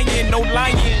 everybody dying, no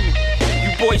lying.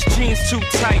 You boys' jeans too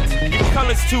tight, your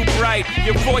colors too bright,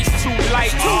 your voice too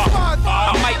light.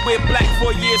 I might wear black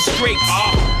for a year straight.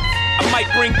 I might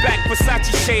bring back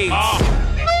Versace shades.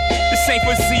 This ain't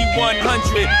for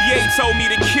Z100. Ye told me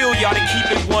to kill y'all to keep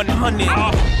it 100.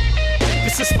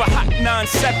 This is for Hot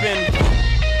 97.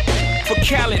 For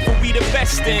Khaled, for we the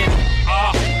best in.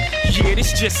 Yeah,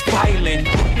 this just violent.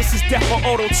 This is death or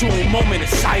auto-tune, moment of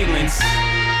silence.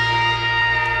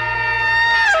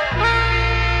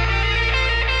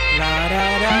 La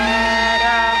da da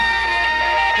da.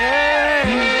 Hey,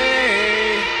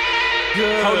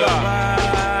 hold up.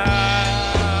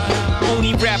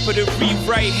 Only rapper to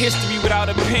rewrite history without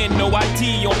a pen. No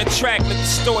ID on the track, let the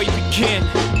story begin.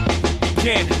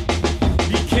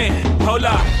 Hold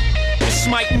up. This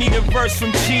might need a verse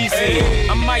from Jeezy.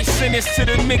 I might send this to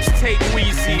the mixtape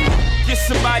Weezy. Get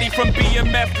somebody from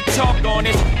BMF to talk on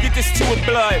this. Get this to a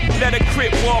blood, let a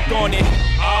crip walk on it.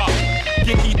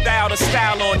 Get E-Thou the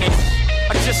style on this.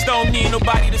 I just don't need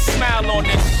nobody to smile on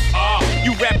this.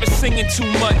 You rappers singing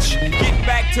too much. Get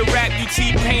back to rap, you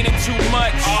T-painting too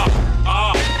much.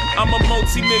 I'm a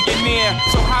multi-millionaire,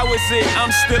 so how is it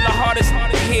I'm still the hardest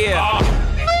to hear?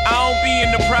 I don't be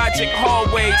in the project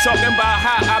hallway talking about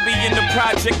how I be in the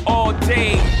project all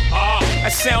day.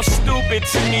 That sounds stupid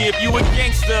to me. If you a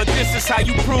gangster, this is how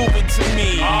you prove it to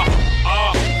me.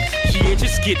 Yeah,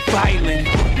 just get violent.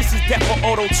 This is death for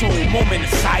auto-tune, moment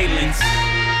of silence.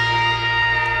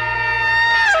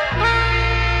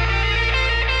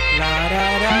 La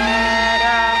da da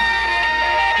da.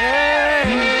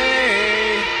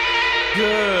 Hey,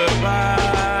 goodbye.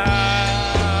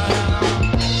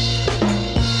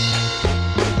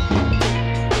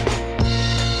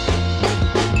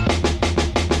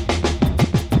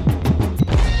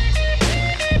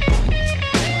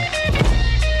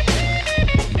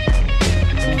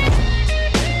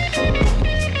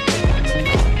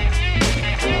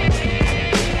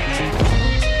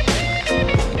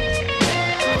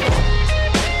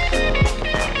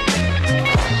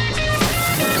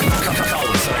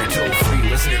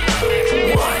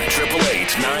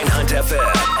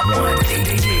 FM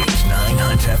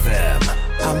 1-888-9-HUNT-FM.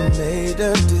 I made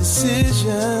a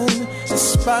decision,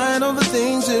 despite all the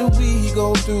things that we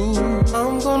go through.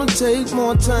 I'm gonna take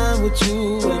more time with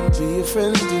you and be a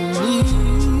friend to me.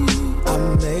 I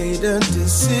made a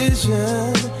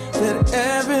decision that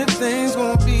everything's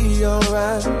gonna be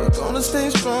alright. We're gonna stay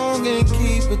strong and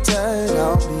keep it tight.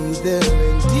 I'll be there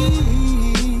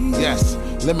indeed. Yes.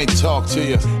 Let me talk to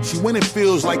you. See, when it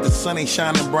feels like the sun ain't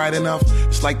shining bright enough,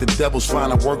 it's like the devil's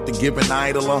finding work to give an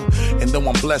idler. And though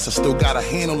I'm blessed, I still gotta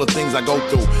handle the things I go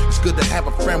through. It's good to have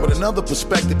a friend with another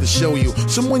perspective to show you.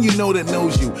 Someone you know that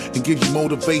knows you and gives you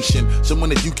motivation. Someone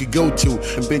that you could go to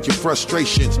and vent your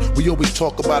frustrations. We always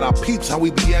talk about our peeps, how we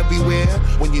be everywhere.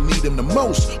 When you need them the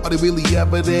most, are they really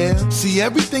ever there? See,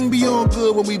 everything be all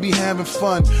good when we be having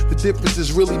fun. The difference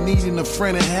is really needing a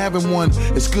friend and having one.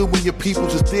 It's good when your people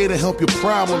just there to help your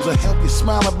problems and help you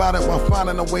smile about it while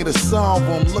finding a way to solve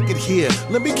them. Look at here,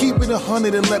 let me keep it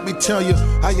 100 and let me tell you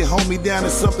how you hold me down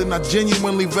is something I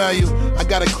genuinely value. I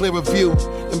got a clearer view,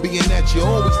 and being that you're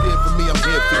always there for me, I'm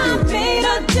here for you. I made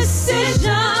a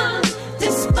decision,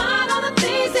 despite all the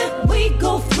things that we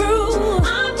go through.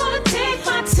 I'm gonna take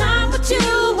my time with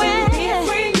you and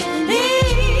bring me.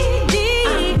 I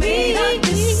made a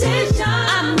decision.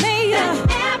 I made that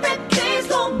everything's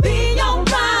gonna be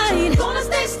alright. Gonna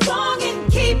stay strong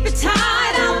and keep it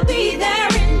tight. I'll be there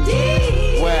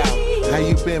indeed. Wow, how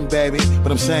you been, baby?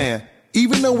 But I'm saying,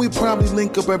 even though we probably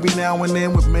link up every now and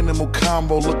then with minimal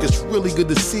combo, look, it's really good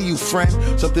to see you, friend.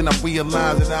 Something I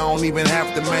realize that I don't even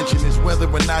have to mention is whether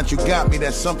or not you got me.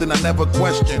 That's something I never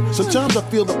question. Sometimes I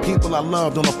feel the people I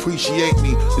love don't appreciate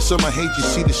me. And some I hate you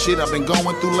see the shit I've been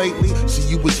going through lately. See,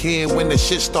 you was here when the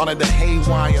shit started to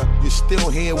haywire. You're still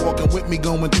here walking with me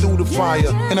going through the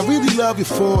fire. And I really love you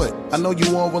for it. I know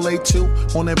you all relate to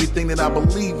on everything that I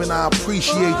believe, and I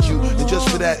appreciate you. And just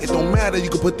for that, it don't matter, you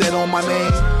can put that on my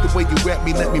name. The way you rap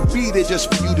me, let me be there just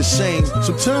for you to sing.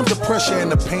 Sometimes the pressure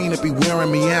and the pain it be wearing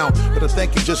me out, but I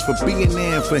thank you just for being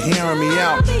there and for hearing me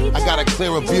out. I got a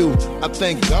clearer view. I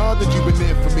thank God that you've been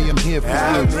there for me. I'm here for you.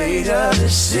 I made a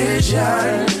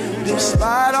decision,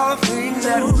 despite all the things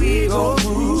that we go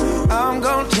through. I'm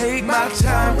gonna take my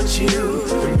time with you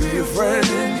and be a friend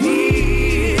in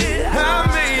need. I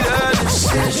made a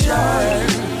decision,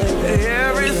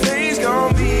 everything's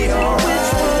gonna be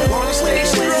alright. Wanna stay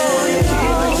strong and keep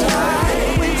it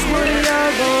tight. Which one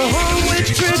y'all gonna hold with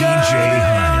trigger?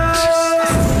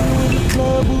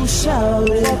 Club who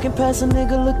shouted, walking past a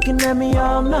nigga looking at me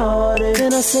all naughty.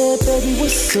 Then I said, baby,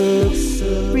 what's up?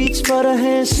 Reach for the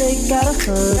handshake, got a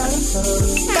hug.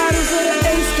 Bottles of the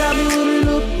Ace got me with a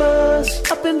little buzz.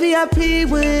 Up in VIP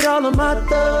with all of my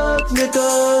thugs,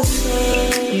 niggas.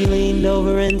 You leaned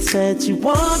over and said you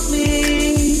want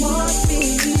me.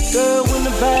 Girl, when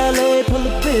the valet pull the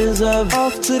Benz up,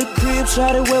 off to the crib,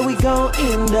 shot it where we gon'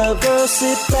 end up. Girl,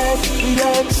 sit back,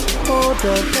 relax, hold up,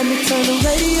 let me turn the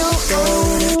radio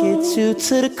on. Get you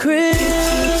to the crib.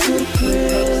 to the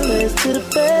crib, upstairs to the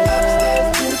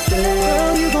bed.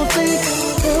 Girl, you gon' think,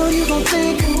 girl, you gon'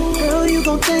 think, girl, you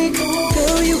gon' think,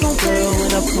 girl, you gon' think. Girl,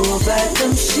 when I pull back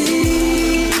them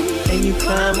sheets and you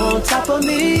climb on top of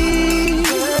me.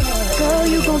 Girl,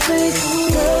 you gon' think,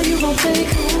 girl, you gon' think,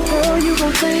 girl, you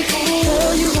gon' think,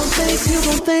 girl, you gon' think, you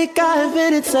gon' think I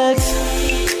invented sex.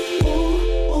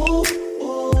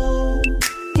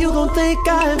 You gon' think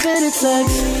I invented sex.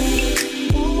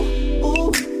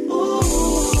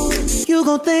 You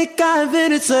gon' think I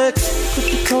invented sex. Put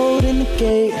the code in the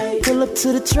gate, pull up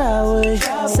to the driveway.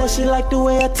 Said she like the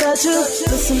way I touch her,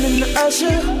 listening to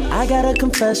Usher. I got a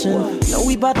confession, know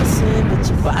we bout to sin, but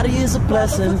your body is a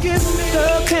blessing.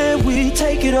 Girl, can we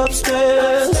take it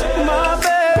upstairs? My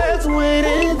bed's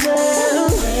waiting there.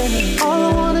 All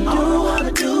I wanna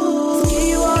do is give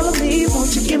you all of me.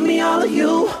 Won't you give me all of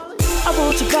you? I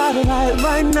want your body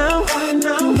right now. You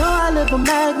know I live a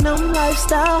magnum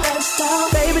lifestyle.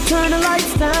 Baby, turn the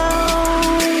lights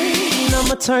down.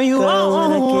 I'ma turn you on.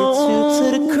 When I get you to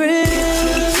the crib,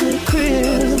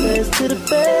 upstairs to the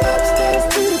bed.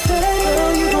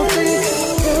 Girl, you gon' think,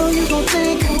 girl, you gon'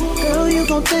 think, girl, you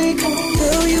gon' think,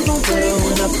 girl, you gon' think. Girl,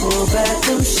 when I pull back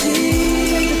them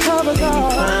sheets, take the covers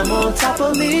off, climb on top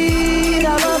of me. I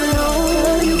love it all.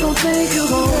 Girl, you gon' think, you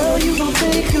gon', girl, you gon'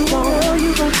 think, you gon', girl,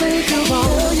 you gon' think, you gon',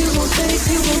 girl, you gon' think,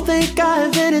 you gon' think I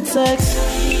invented sex.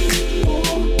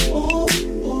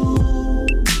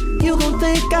 You gon'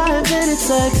 think I invented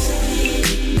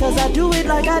sex, cause I do it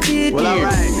like I did. Well,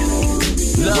 alright.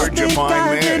 Where'd you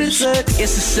find this?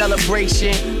 It's a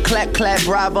celebration. Clap, clap,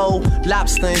 bravo.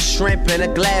 Lobster and shrimp and a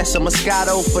glass of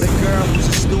Moscato for the girl who's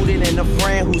a student and a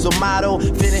friend who's a model.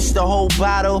 Finish the whole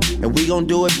bottle and we gon'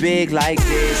 do it big like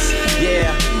this.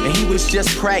 Yeah, and he was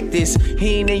just practice.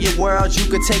 He ain't in your world, you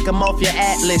could take him off your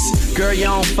atlas. Girl, you're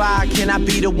on fire, can I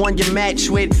be the one you match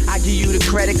with? I give you the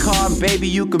credit card, baby,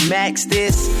 you can max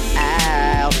this.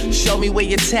 Ow, show me where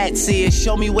your tats is,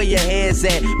 show me where your hair's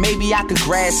at. Maybe I could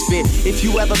grasp it. If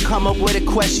you ever come up with a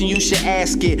question, you should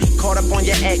ask it. Caught up on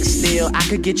your ex still, I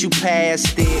could get you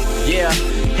past it. Yeah,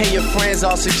 hey, your friends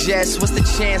all suggest, what's the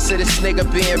chance of this nigga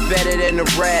being better than the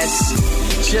rest?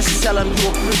 Just tell him you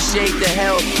appreciate the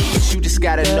help, but you just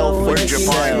gotta know for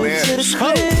yourself.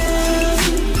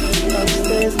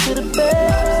 Upstairs to the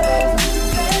bed.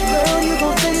 Girl, you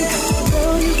gon' think,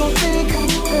 girl, you gon' think,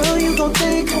 girl, you gon'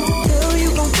 think, girl,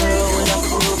 you gon' think. Girl, when I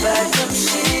pull back them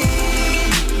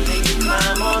sheets, make you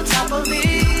climb on top of me.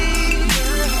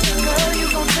 Girl, you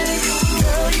gon' think,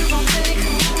 girl, you gon' think,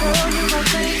 girl, you gon'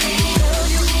 think,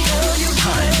 girl, you gon'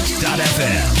 think.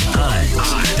 Hunt.fm.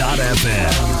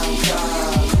 Hunt.fm.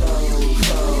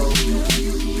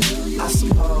 I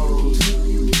suppose.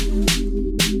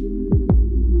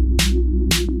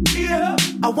 Yeah.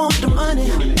 I want the money,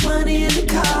 money in the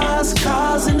cars,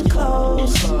 cars in the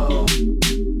clothes.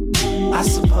 I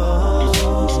suppose.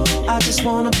 I just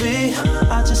wanna be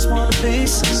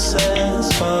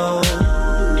successful.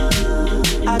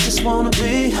 I just wanna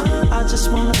be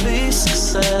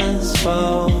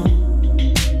successful.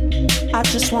 I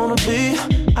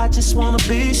just wanna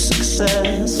be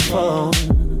successful.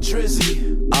 Trizzy.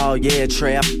 Oh yeah,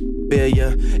 Trey, I feel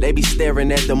ya. They be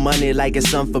staring at the money like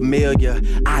it's unfamiliar.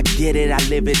 I get it, I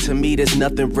live it, to me there's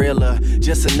nothing realer.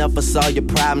 Just enough to solve your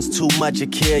problems, too much to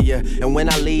kill ya. And when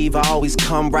I leave, I always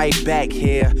come right back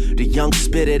here. The young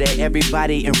spitter that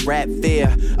everybody in rap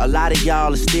fear. A lot of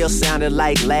y'all are still sounding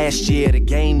like last year. The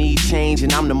game need change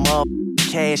and I'm the mother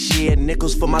cashier.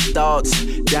 Nickels for my thoughts,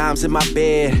 dimes in my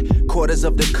bed. Quarters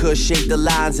of the kush shape the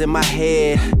lines in my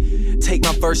head. Take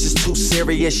my verses too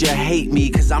serious, you hate me,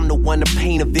 cause I'm the one to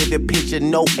paint a vivid picture,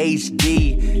 no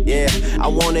HD. Yeah, I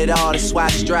want it all, that's why I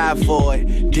strive for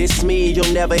it. Diss me,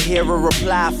 you'll never hear a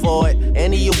reply for it.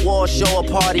 Any award show or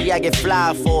party, I get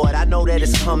fly for it. I know that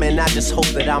it's coming, I just hope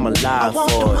that I'm alive for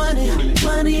it. I want the money,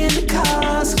 money in the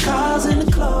cars, cars in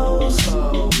the clothes.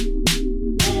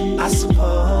 I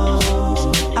suppose.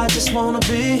 I just wanna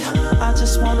be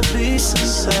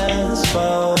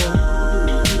successful.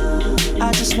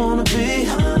 I just wanna be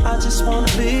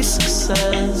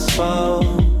successful.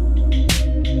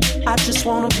 I just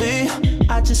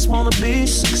wanna be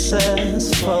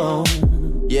successful.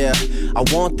 Yeah, I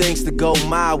want things to go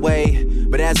my way,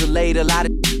 but as of late, a lot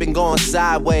of been going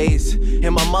sideways.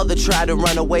 And my mother tried to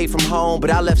run away from home, but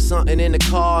I left something in the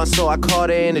car, so I caught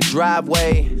her in the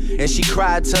driveway. And she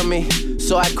cried to me,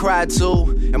 so I cried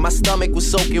too. And my stomach was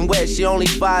soaking wet, she only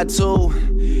 5'2".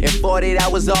 And 48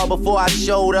 hours all before I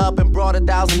showed up and brought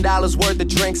 $1,000 worth of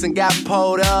drinks and got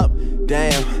pulled up.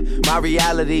 Damn, my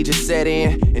reality just set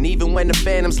in. And even when the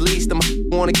phantoms least, I'm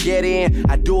wanna get in.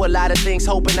 I do a lot of things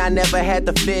hoping I never had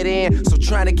to fit in. So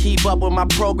trying to keep up with my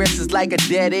progress is like a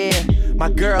dead end. My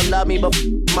girl love me, but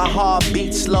my heart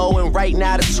beats slow. And right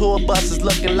now the tour bus is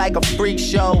looking like a freak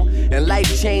show. And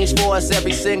life changed for us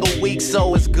every single week,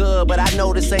 so it's good. But I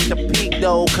know this ain't the peak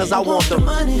though, cause I want the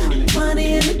money in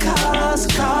the cars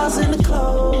in the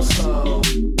clothes.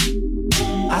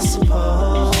 I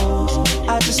suppose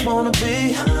I just wanna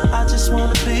be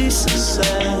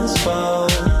successful.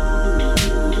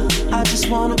 I just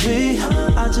wanna be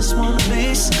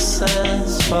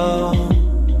successful.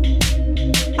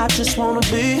 I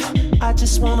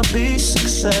just wanna be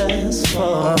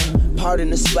successful. Pardon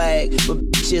the swag, but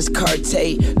bitches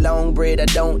Cartier. Long bread, I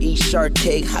don't eat shark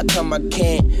cake. How come I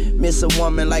can't miss a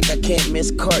woman like I can't miss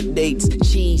court dates?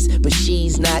 Cheese, but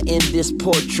she's not in this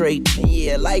portrait. And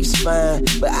yeah, life's fine,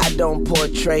 but I don't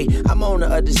portray. I'm on the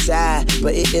other side,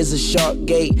 but it is a short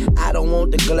gate. I don't want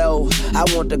the glow, I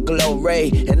want the glow ray.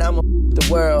 And I'm the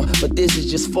world, but this is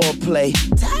just foreplay.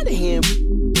 Tired of him.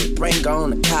 Bring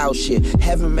on the cow shit.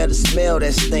 Haven't met a smell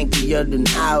that's stinkier than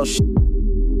owl shit.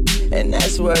 And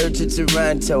that's word to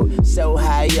Toronto. So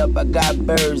high up, I got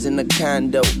birds in the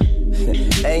condo.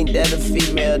 Ain't that a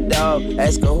female dog?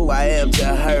 Ask her who I am to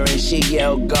her and she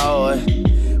yell God.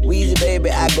 Weezy baby,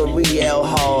 I go real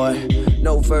hard.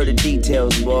 No further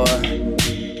details, boy.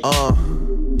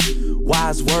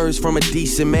 Wise words from a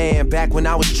decent man. Back when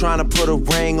I was trying to put a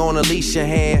ring on Alicia's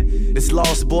hand. This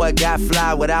lost boy got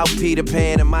fly without Peter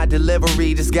Pan. And my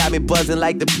delivery just got me buzzing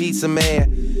like the pizza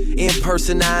man. In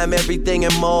person, I'm everything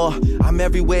and more. I'm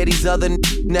everywhere these other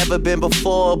never been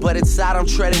before. But inside, I'm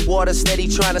treading water, steady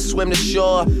trying to swim to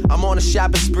shore. I'm on a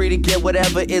shopping spree to get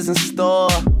whatever is in store.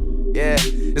 Yeah,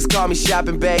 just call me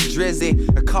shopping bag Drizzy.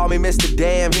 Or call me Mr.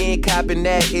 Damn, he ain't copping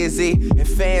that, is he? And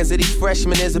fans of these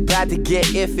freshmen is about to get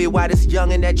iffy. While this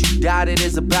youngin' that you doubted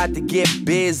is about to get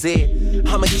busy.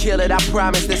 I'ma kill it, I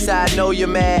promise, this how I know you're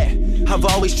mad. I've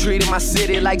always treated my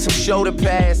city like some shoulder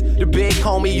pads. The big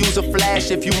homie use a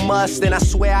flash if you must. And I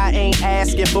swear I ain't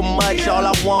asking for much. All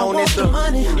I want is the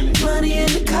money in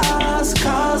the cars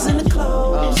in the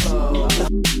clothes.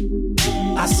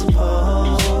 I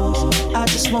suppose I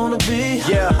just wanna be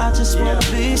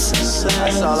successful.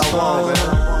 That's all I want,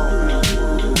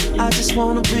 man. I just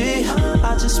wanna be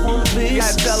you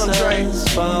gotta tell him,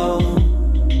 successful.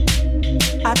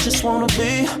 I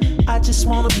just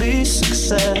wanna be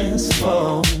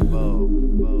successful.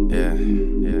 Yeah.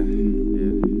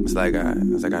 It's like I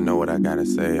know what I gotta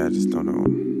say. I just don't know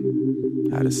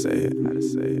how to say it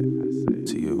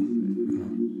to you.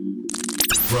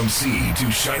 From sea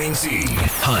to shining sea,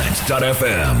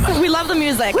 Hunt.fm. We love the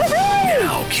music.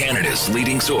 Now Canada's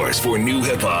leading source for new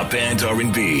hip-hop and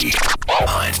R&B.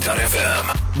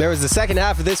 Hunt.fm. There was the second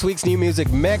half of this week's new music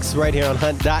mix right here on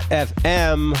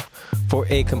Hunt.fm. For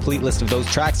a complete list of those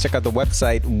tracks, check out the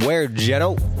website. Where,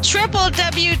 Jeno?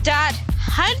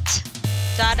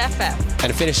 www.hunt.fm.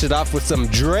 And finish it off with some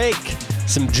Drake,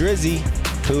 some Drizzy,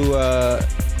 who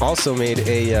also made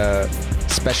a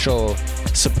special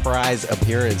surprise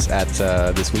appearance at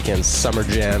this weekend's Summer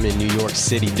Jam in New York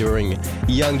City during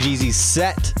Young Jeezy's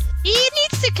set. He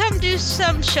needs to come do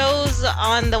some shows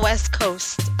on the West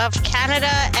Coast of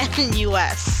Canada and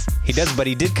U.S. He does, but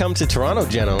he did come to Toronto,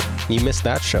 Jeno. You missed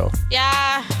that show.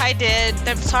 Yeah, I did.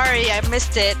 I'm sorry, I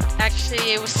missed it.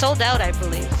 Actually, it was sold out, I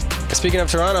believe. Speaking of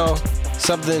Toronto,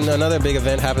 another big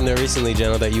event happened there recently,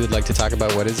 Jeno, that you would like to talk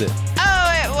about. What is it?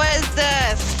 Oh, it was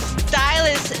the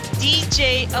Stylist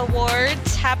DJ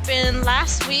Awards happened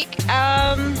last week.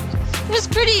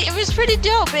 It was pretty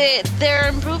dope. They're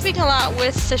improving a lot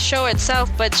with the show itself,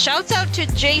 but shouts out to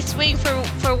Jay Swing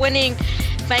for winning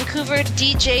Vancouver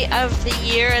DJ of the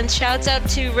Year, and shouts out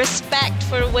to Respect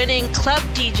for winning Club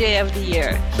DJ of the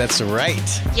Year. That's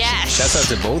right. Yes. Shouts out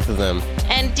to both of them.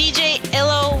 And DJ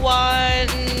Illo won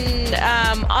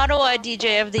Ottawa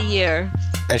DJ of the Year.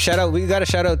 And we got a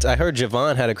shout out. I heard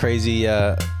Javon had a crazy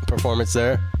performance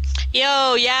there.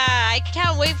 Yo, yeah, I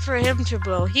can't wait for him to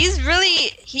blow. He's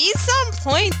on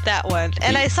point, that one.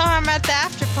 And I saw him at the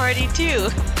after party too.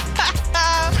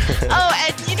 Oh,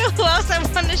 and you know who else I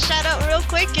want to shout out real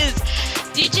quick is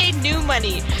DJ New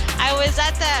Money. I was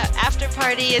at the after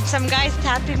party and some guy's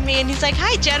tapping me and he's like,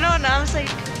 "Hi, Jeno," and I was like,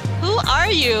 "Who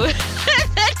are you?" And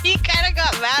then he kind of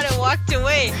got mad and walked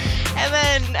away. And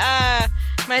then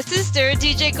my sister,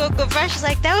 DJ Coco Fresh, was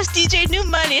like, "That was DJ New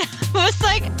Money." I was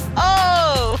like,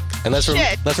 "Oh." And let's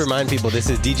remind people, this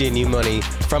is DJ New Money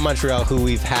from Montreal, who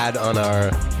we've had on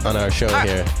our show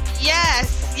here.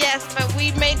 Yes. Yes, but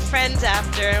we made friends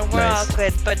after, and we're all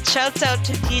good. But shouts out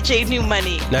to DJ New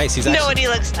Money. Nice. He's know what he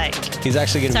looks like. He's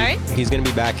actually going to he's going to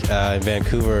be back in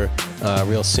Vancouver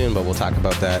real soon, but we'll talk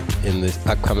about that in the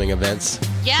upcoming events.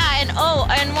 Yeah,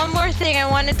 and one more thing. I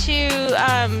wanted to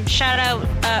shout out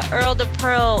Earl the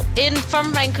Pearl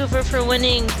from Vancouver for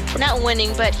not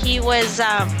winning, but he was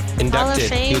inducted. Hall of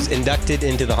Fame. He was inducted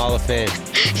into the Hall of Fame.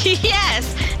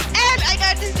 Yes, and I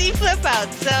got to see Flip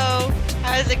Out, so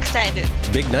I was excited.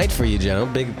 Big night for you, Joe.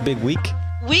 Big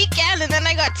weekend, and then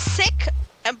I got sick.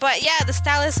 But yeah, the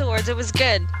Stylist Awards, it was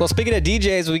good. Well, speaking of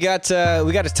DJs, we got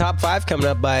a top 5 coming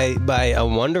up by a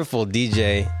wonderful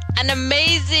DJ, an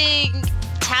amazing,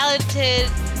 talented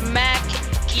Mac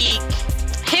geek.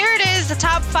 Here it is, the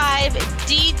top 5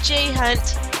 DJ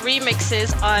Hunt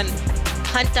remixes on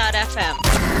Hunt.fm.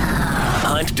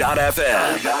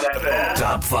 Hunt.fm.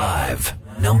 Top 5.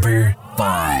 Number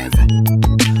 5.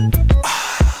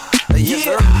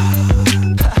 Yeah.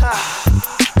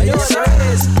 Yes, sir.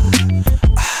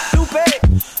 Stupid.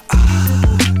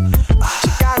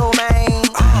 Chicago, man.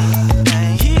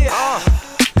 Yeah.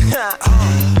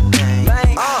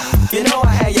 You know I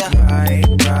had ya.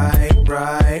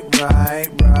 Right.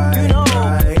 You know.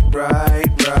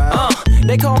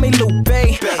 They call me Lupe.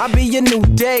 I be a new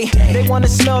day. They wanna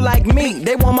smell like me.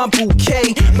 They want my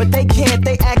bouquet, but they can't.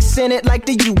 They accent it like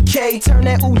the UK. Turn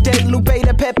that Uday Lupe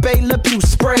to Pepe Le Pew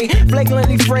spray.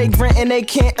 Flagrantly fragrant and they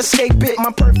can't escape it.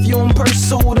 My perfume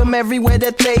pursued them everywhere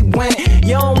that they went.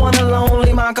 You don't want a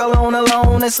lonely, my cologne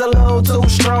alone. It's a little too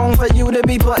strong for you to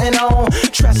be putting on.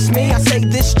 Trust me, I say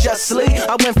this justly.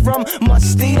 I went from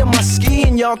musty to musky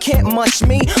and y'all can't mush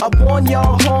me. I warn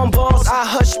y'all hornballs, I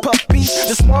hush puppies.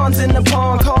 The swans in the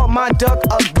pond called my duck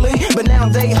ugly, but now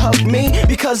they hug me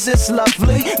because it's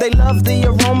lovely. They love the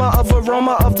aroma of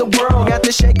the world. Got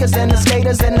the shakers and the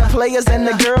skaters and the players and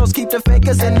the girls. Keep the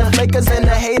fakers and the flakers and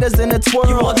the haters in the twirl.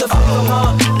 You want the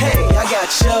flavor? Hey, I got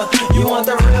ya. You want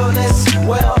the realness?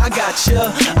 Well, I got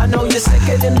ya. I know you're sick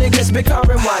of them niggas, big car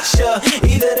and watch ya.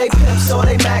 Either they pimps or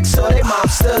they max or they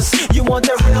mobsters. You want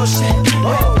the real shit?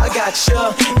 Well, I got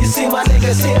ya. You see my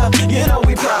niggas here? You know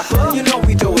we proper. You know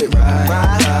we do it right.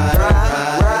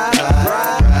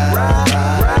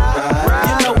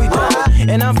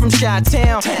 And I'm from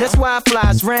Chi-Town, that's why I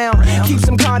flies round. Keep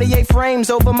some Cartier frames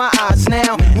over my eyes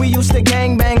now. We used to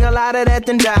gangbang, a lot of that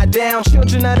then died down.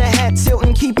 Children of the hat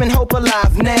tilting, keeping hope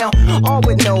alive now. All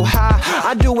with no high,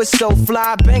 I do it so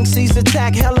fly. Banksy's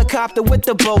attack helicopter with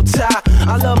the bow tie.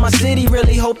 I love my city,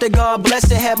 really hope that God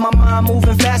bless it. Have my mind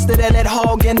moving faster than that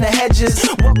hog in the hedges.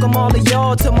 Welcome all of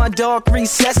y'all to my dark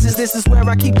recesses. This is where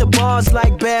I keep the bars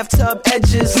like bathtub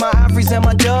edges. My ivories and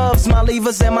my doves, my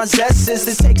levers and my zesses.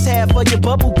 It takes half of your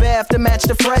bubble bath to match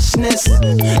the freshness.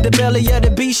 The belly of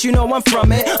the beast, you know I'm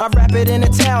from it. I wrap it in a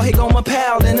towel, hit on my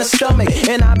pal in the stomach.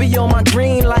 And I be on my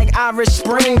green like Irish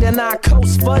Spring. Then I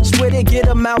coast fudge with it, get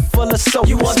a mouthful of soap.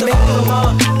 You want the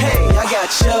flavor? Hey, I got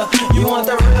ya. You want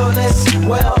the realness?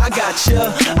 Well, I got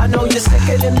ya. I know you're sick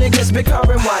of them niggas, big car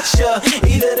and watch ya.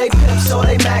 Either they pimps or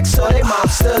they max or they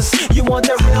mobsters. You want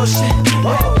the real shit?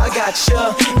 Well, I got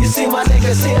ya. You see my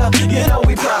niggas here? You know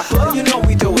we proper. You know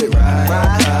we do it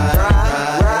right.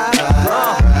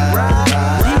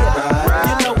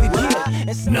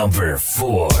 Number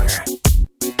 4.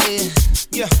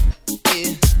 Yeah.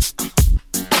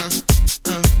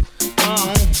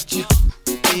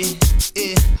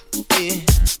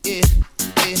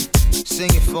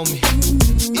 Sing it for me.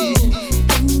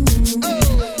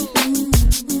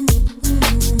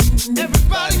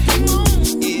 Everybody, come on.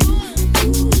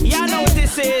 Y'all know what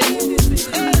this is.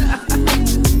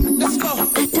 Let's go.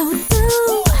 I don't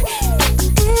know if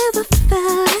I ever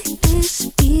felt like this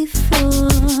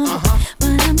before,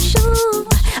 but I'm sure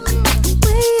the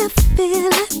way I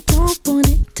feel, I don't want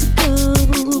it to go.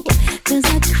 'Cause I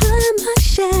cry my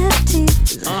share of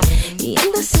tears,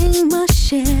 and I sing my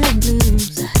share of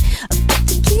blues. I've got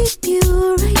to keep you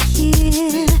right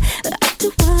here. I do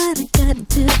what I got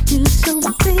to do, so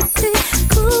baby,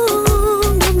 cool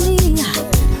with me.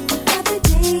 Every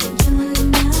day, every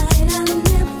night, I'll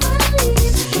never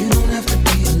leave. You don't have to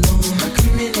be alone. I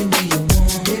come in and be your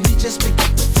one. Baby, just pick up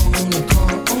the phone and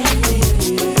call on me.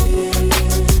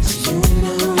 So you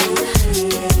know I'm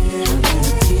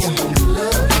gonna be your only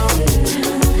love.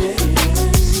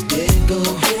 So there it go.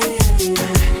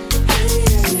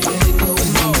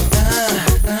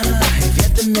 Have you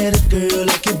ever met a girl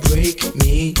that can break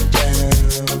me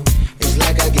down? It's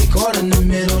like I get caught in the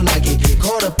middle, like it get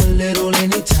caught up a little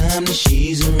anytime that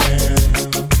she's around.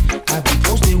 I be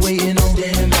posted waiting on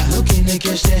standby, looking to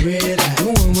catch that red eye,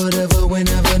 doing whatever,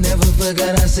 whenever, never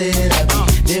forgot I said I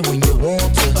be there when you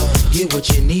want to get what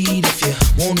you need. If you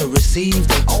wanna receive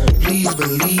the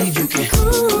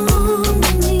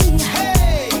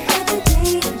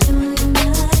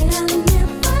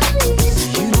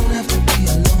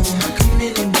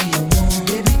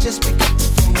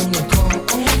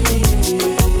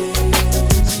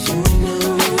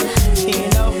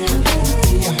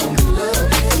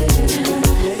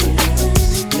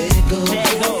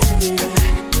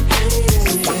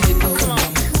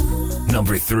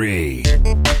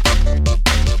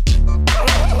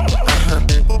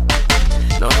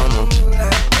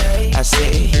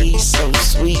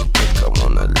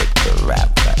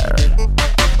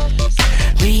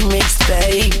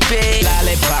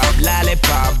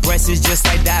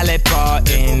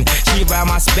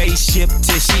tip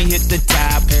till she hit the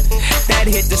top. That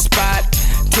hit the spot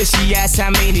till she asks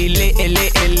how many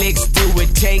licks do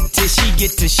it take till she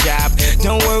get to shop.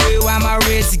 Don't worry why my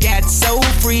wrist got so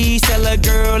free. Tell a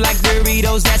girl like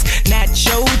Doritos, that's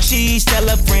nacho cheese. Tell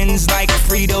her friends like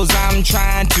Fritos, I'm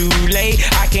trying to lay.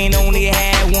 I can't only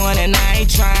have one and I ain't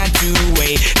trying to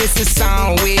wait. This is a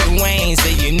song with Wayne, so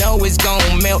you know it's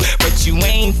gon' melt. But you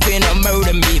ain't finna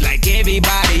murder me like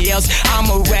everybody else.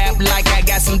 I'ma rap like I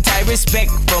got some type respect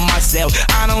for myself.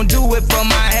 I don't do it for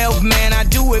my health, man, I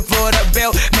do it for the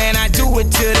belt. Man, I do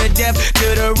it to the depth,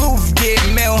 to the roof. Get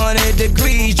melt, 100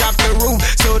 degrees, drop the roof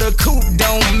so the coupe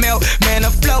don't melt. Man, the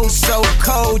flow's so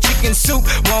cold, chicken soup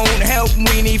won't help.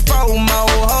 We need 4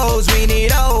 more hoes, we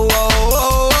need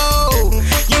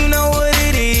You know what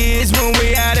it is when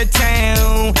we out of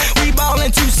town. We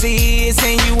ballin' 2 C's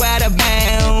and you out of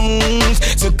bounds.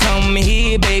 So come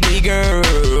here, baby girl.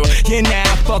 You're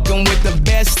now fucking with the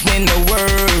best in the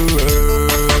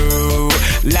world.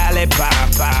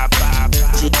 Lollipop, pop, pop.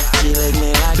 She lick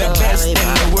me like the best in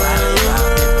the world.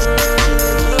 She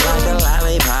lick me like a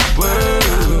lollipop.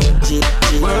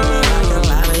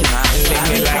 Lick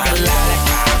me like a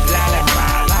lollipop,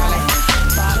 lollipop,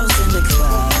 lollipop. Bottles in the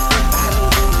club,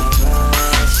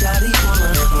 Shawty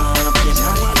wanna pump,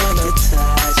 Shawty wanna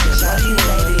touch, Shawty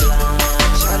lady love,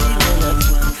 Shawty wanna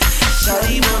pump,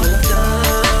 Shawty wanna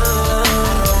dance. I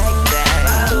like that.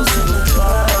 Bottles in the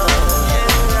club.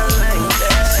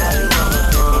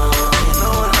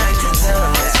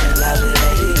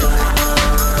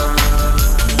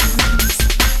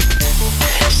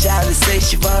 Shawty say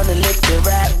she wanna lick the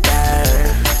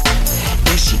rapper.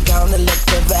 And she gonna lick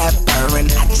the rapper.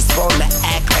 And I just wanna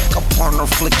act like a porno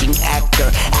flicking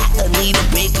actor. I need a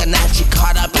baker, now she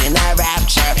caught up in that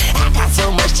rapture. I got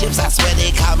so much chips, I swear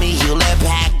they call me Hewlett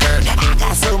Packard. I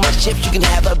got so much chips, you can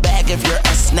have a bag if you're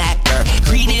a snacker.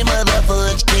 Greedy mother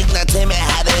fudge cake, now tell me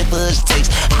how that fudge tastes.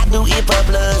 I do it for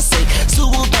blood's sake. Sue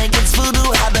think it's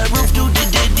voodoo, how the roof do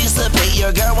dissipate.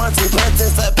 Your girl wants to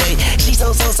participate. She's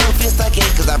so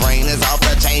sophisticated, cause her brain is off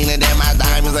the chain. And then my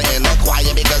diamonds are in the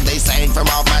choir because they sang from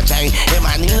off my chain. And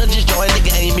my Nina just joined the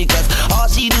game because all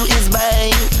she do is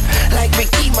bang. Like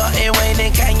Ricky Martin, Wayne,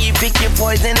 and Kanye, pick your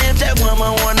poison. If that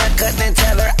woman wanna cut, then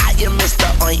tell her I am Mr.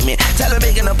 Ointment. Tell her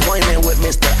make an appointment with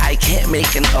Mr. I can't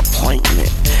make an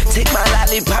appointment. Take my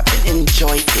lollipop and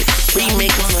enjoy it.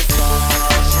 Remake on the floor.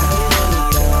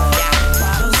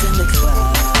 Bottles in the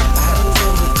club.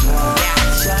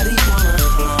 Shawty wanna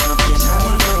pump,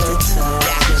 Shawty wanna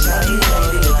touch, Shawty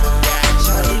lady love,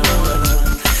 Shawty wanna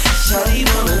pump, Shawty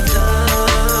wanna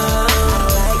dance. I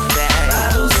like that.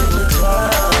 Bottles in the club.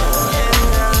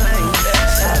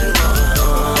 Shawty wanna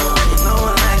pump, you know I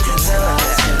like to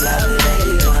touch, Shawty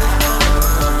lady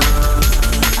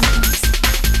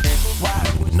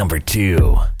love. Number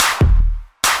 2.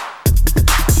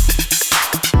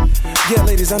 Yeah,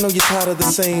 ladies, I know you're tired of the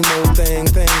same old thing.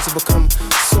 Things have become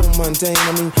so mundane.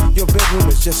 I mean, your bedroom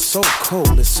is just so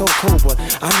cold. It's so cold, but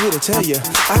I'm here to tell you,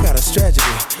 I got a strategy.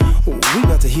 We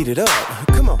got to heat it up.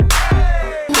 Come on.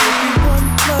 Baby,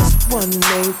 1 + 1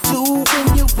 ain't 2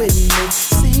 when you're with me.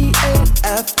 C ain't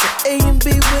after A and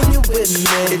B when you're with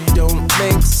me. It don't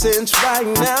make sense right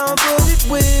now, but it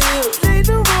will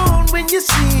later on when you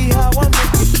see how I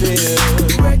make you feel.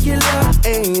 Regular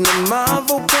ain't in my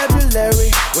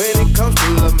vocabulary. When it comes to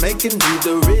love making,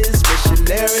 neither is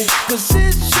missionary.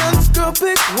 Positions, girl,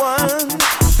 pick one.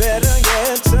 Better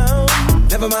yet, some.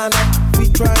 Never mind that, we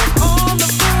try it on the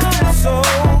phone. So,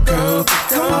 girl, be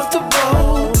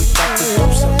comfortable. We got to do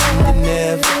something you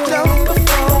never done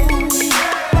before.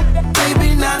 Baby,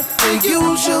 not the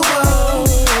usual.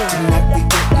 Tonight we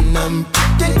getting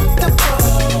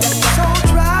unpredictable. So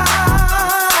try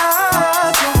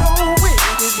to roll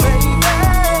with it, baby.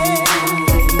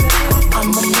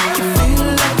 I'ma make you feel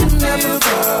like you never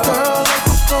felt. Girl,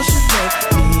 because you make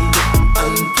me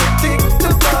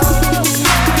unpredictable.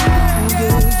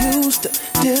 You're used to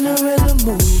dinner and a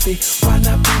movie. Why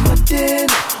not be my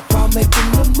dinner while making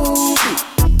the movie?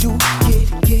 Do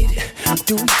get it,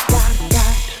 do got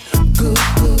good,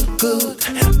 good, girl,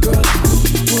 good.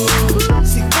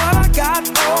 See what I got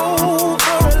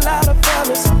over a lot of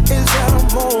fellas is that I'm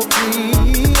more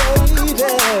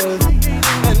creative,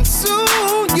 and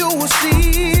soon you will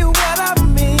see what I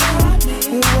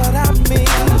mean, what I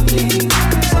mean.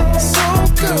 So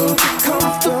girl, be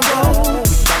comfortable.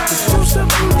 We got to do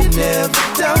something you never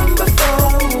done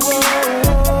before.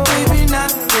 Baby,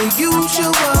 not the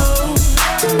usual.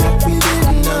 Tonight we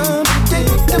didn't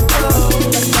unpredictable.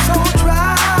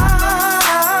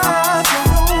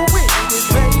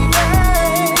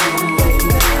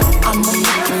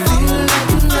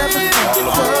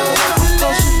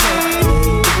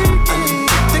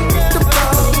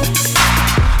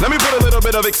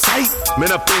 bit of excitement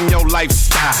up in your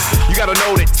lifestyle. You gotta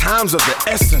know that time's of the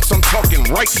essence. I'm talking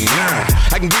right now.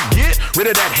 I can get rid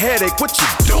of that headache. What you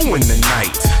doing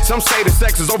tonight? Some say the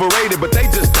sex is overrated, but they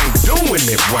just ain't doing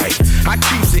it right. I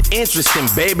keeps it interesting,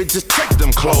 baby. Just take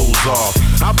them clothes off.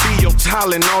 I'll be your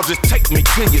Tylenol. Just take me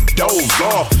till you doze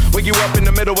off. Wake you up in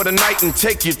the middle of the night and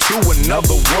take you to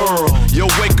another world.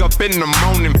 You'll wake up in the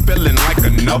morning feeling like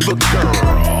another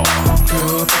girl.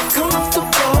 Girl, be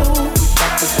comfortable.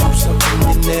 Got to pop something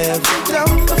you never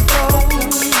done before.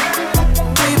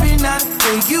 Baby, not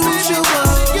the usual.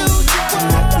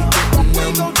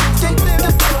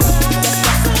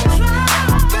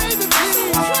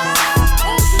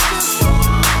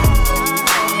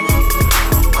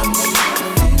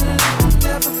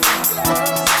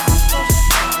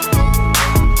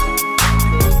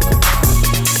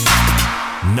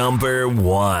 Number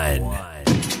 1.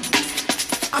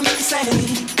 I'm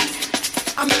insanity.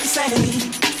 I'm insanity.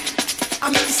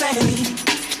 I'm insanity.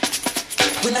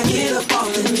 When I get up all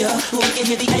in ya, we can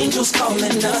hear the angels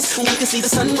calling us. We can see the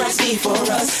sunrise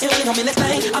before us. And when I'm in that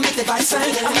thing, I make the body sing.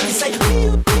 I make it say,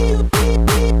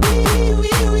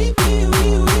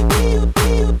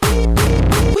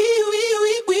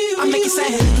 I make it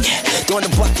say. Doing the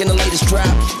buck in the latest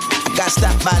drop. Got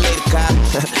stopped by a lady cop.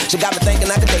 She got me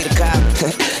thinking I could date a cop.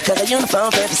 Cause her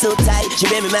uniform fancy so tight. She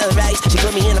read me my rights. She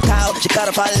put me in a call. She cut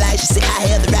off all the lights. She said I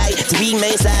had the right to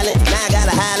remain silent. Now I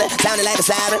gotta holler. Sounding like a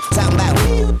siren. Talking about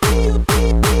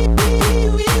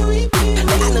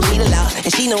I know she the law.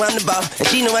 And she know I'm the ball. And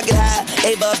she know I get high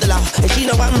above the law. And she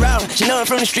know I'm wrong. She know I'm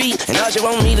from the street. And all she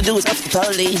want me to do is up the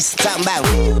police. Talking about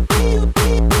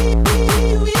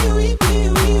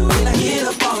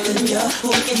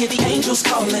we can hear the angels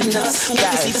calling us. We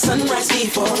can see the sunrise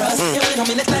before us. And when I'm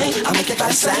in that thing, I make it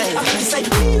body sing. I make it say,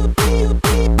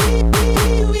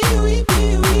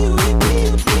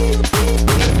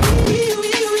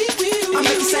 I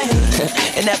make it say.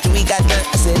 And after we got done,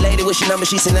 I said, lady, what's your number?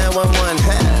 She said 911.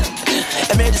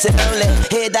 Emergency only.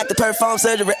 Head doctor perform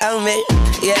surgery on me.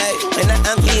 Yeah, and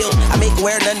I'm healed. I make her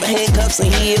wear nothing but handcuffs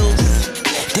and heels.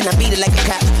 Then I beat it like a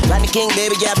cop. Rodney King,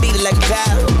 baby, yeah, I beat it like a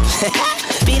cop.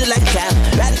 Beat it like a cop.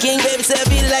 Rodney King, baby, said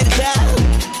beat it like a cop.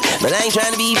 But I ain't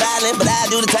trying to be violent, but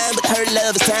I do the time, but her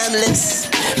love is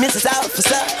timeless. Mrs.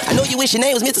 Officer, I know you wish your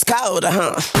name was Mrs. Calder,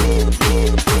 huh?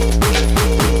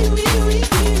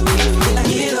 When I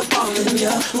get up all in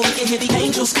ya, we can hear the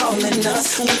angels calling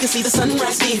us. We can see the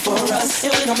sunrise before us.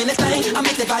 And when I'm in that thing, I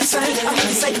make that body sing. I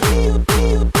make it say,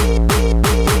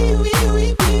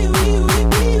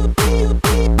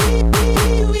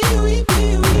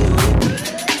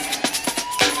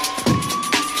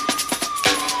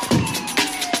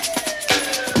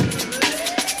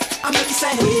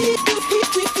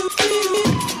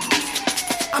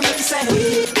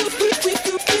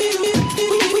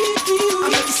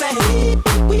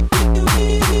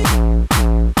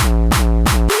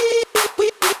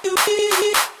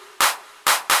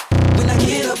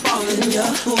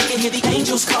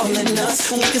 calling us.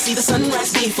 We can see the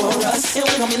sunrise before us. And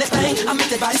when I'm in that thing, I make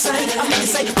that body sing. I make it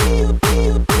say,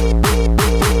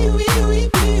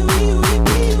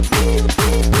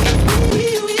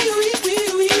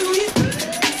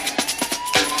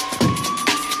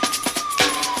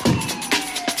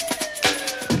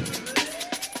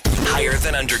 Higher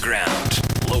than underground,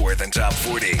 lower than top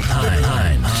 40.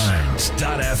 Hines.fm.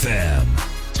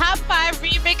 Top 5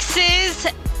 remixes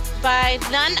by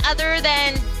none other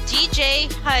than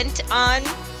DJ Hunt on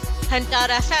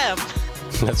Hunt.fm.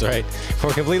 That's right. For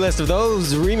a complete list of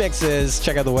those remixes,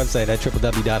 check out the website at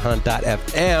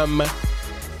www.hunt.fm.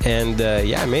 And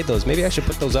yeah, I made those. Maybe I should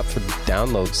put those up for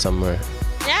download somewhere.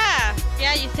 Yeah,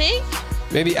 you think?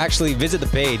 Maybe actually visit the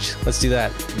page. Let's do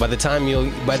that. By the time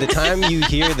you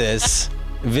hear this,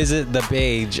 visit the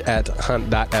page at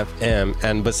hunt.fm.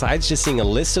 And besides just seeing a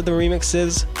list of the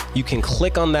remixes, you can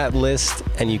click on that list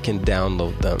and you can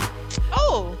download them.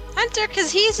 Oh, Hunter,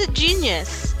 because he's a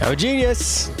genius. I'm a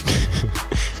genius.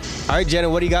 All right, Jenna,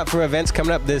 what do you got for events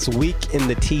coming up this week in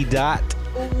the T-Dot?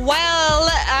 Well,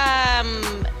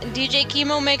 DJ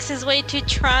Chemo makes his way to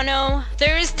Toronto.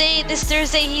 This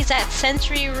Thursday, he's at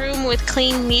Sensory Room with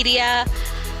Clean Media.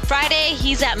 Friday,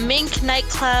 he's at Mink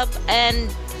Nightclub.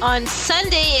 And on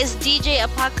Sunday is DJ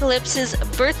Apocalypse's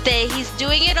birthday. He's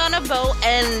doing it on a boat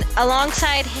and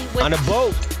alongside with... On a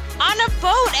boat? On a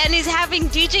boat, and he's having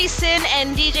DJ Sin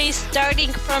and DJ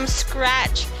Starting from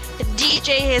Scratch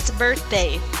DJ his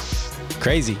birthday.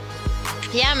 Crazy.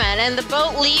 Yeah, man, and the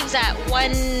boat leaves at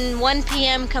 1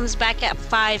 p.m., comes back at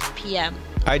 5 p.m.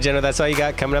 All right, Jenna, that's all you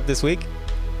got coming up this week?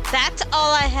 That's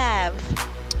all I have.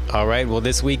 All right, well,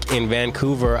 this week in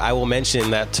Vancouver, I will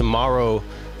mention that tomorrow,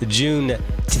 June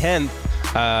 10th,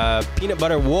 Peanut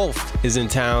Butter Wolf is in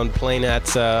town playing at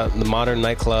the Modern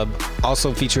Nightclub,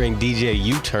 also featuring DJ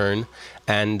U-Turn.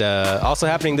 And also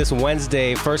happening this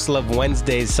Wednesday, First Love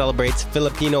Wednesdays celebrates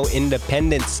Filipino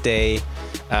Independence Day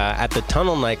at the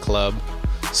Tunnel Nightclub.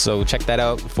 So check that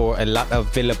out for a lot of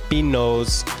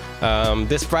Filipinos.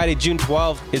 This Friday, June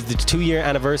 12th, is the 2-year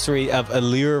anniversary of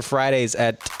Allure Fridays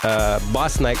at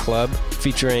Boss Nightclub,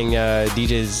 featuring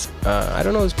DJs. I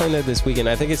don't know who's playing there this weekend.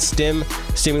 I think it's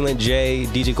Stimulant J,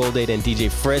 DJ Goldade, and DJ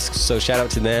Frisk. So shout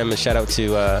out to them, and shout out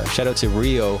to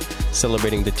Rio,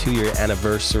 celebrating the 2-year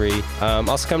anniversary.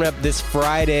 Also coming up this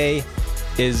Friday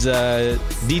is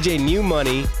DJ New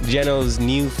Money, Geno's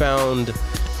newfound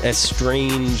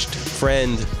estranged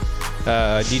friend.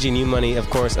 DJ New Money, of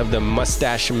course, of the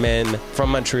Mustache Men from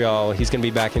Montreal. He's going to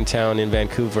be back in town in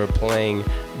Vancouver playing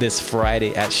this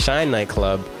Friday at Shine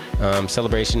Nightclub.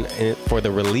 Celebration for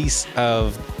the release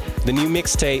of the new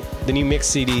mixtape, the new mix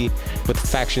CD with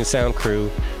Faction Sound Crew,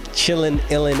 Chillin',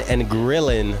 Illin', and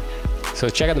Grillin'. So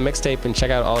check out the mixtape and check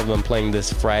out all of them playing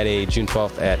this Friday, June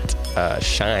 12th at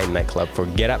Shine Nightclub for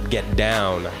Get Up, Get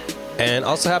Down. And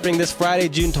also happening this Friday,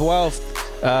 June 12th,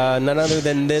 none other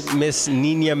than Miss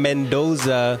Nina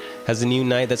Mendoza has a new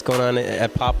night that's going on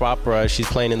at Pop Opera. She's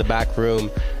playing in the back room,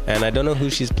 and I don't know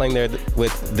who she's playing there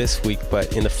with this week,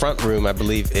 but in the front room, I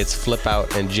believe it's Flip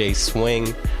Out and Jay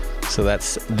Swing. So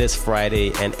that's this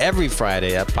Friday and every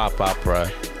Friday at Pop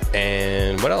Opera.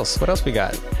 And what else? What else we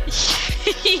got?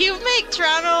 You make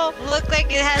Toronto look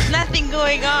like it has nothing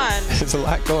going on. There's a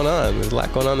lot going on. There's a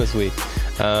lot going on this week.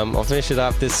 I'll finish it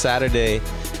off this Saturday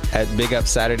at Big Up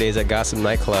Saturdays at Gossip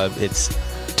Nightclub. It's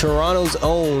Toronto's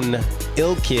own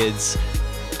Ill Kids.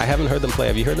 I haven't heard them play.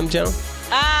 Have you heard them, Jenna?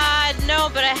 No,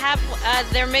 but I have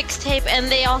their mixtape,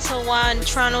 and they also won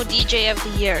Toronto DJ of the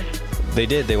Year. They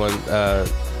did. They won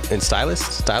in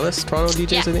Stylist Toronto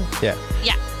DJs, Yeah. I think. Yeah.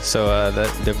 Yeah. So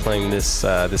they're playing this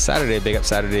Saturday, Big Up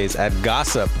Saturdays at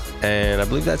Gossip, and I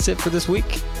believe that's it for this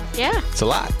week. Yeah. It's a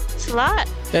lot. It's a lot.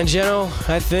 And Jeno,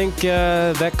 I think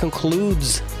that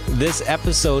concludes this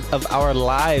episode of Our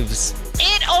Lives.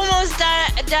 It almost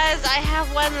does. I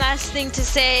have one last thing to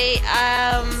say.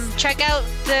 Check out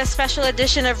the special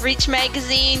edition of Reach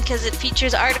Magazine because it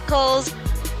features articles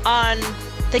on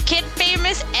the Kid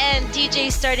Famous and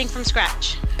DJs starting from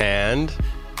scratch. And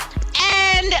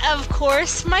of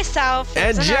course, myself.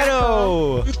 And There's an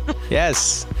Jeno! article.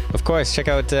 Yes, of course. Check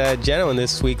out Jeno in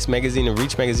this week's magazine,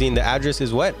 Reach Magazine. The address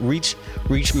is what?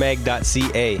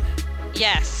 reachmag.ca.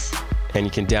 Yes. And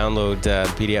you can download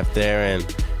PDF there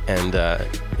and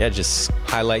just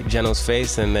highlight Geno's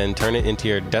face and then turn it into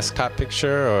your desktop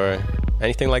picture or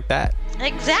anything like that.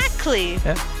 Exactly.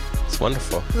 Yeah, it's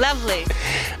wonderful. Lovely.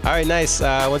 All right, nice.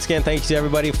 Once again, thank you to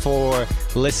everybody for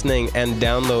listening and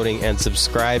downloading and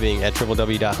subscribing at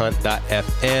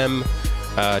www.hunt.fm.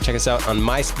 Check us out on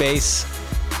MySpace.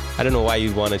 I don't know why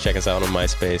you'd want to check us out on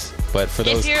MySpace, but for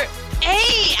those...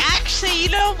 Hey, actually, you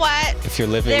know what? If you're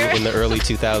living in the early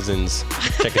 2000s,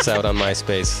 check us out on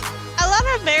MySpace. A lot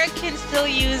of Americans still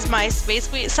use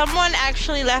MySpace. Someone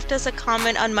actually left us a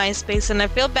comment on MySpace, and I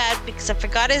feel bad because I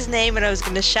forgot his name, and I was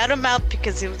going to shout him out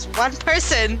because it was one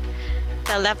person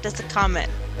that left us a comment.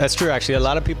 That's true, actually. A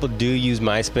lot of people do use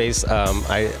MySpace.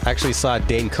 I actually saw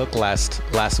Dane Cook last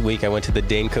week. I went to the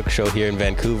Dane Cook show here in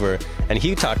Vancouver, and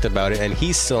he talked about it, and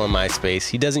he's still on MySpace.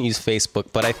 He doesn't use Facebook,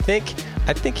 but I think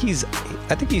he's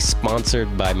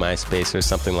sponsored by MySpace or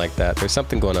something like that. There's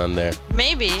something going on there.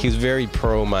 Maybe. He's very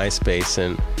pro MySpace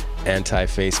and anti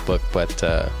Facebook, but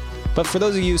for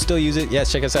those of you who still use it,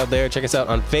 yes, check us out there. Check us out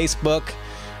on Facebook.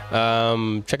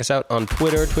 Check us out on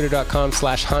Twitter,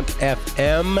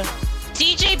 twitter.com/HuntFM.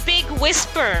 DJ Big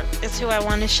Whisper is who I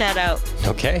want to shout out.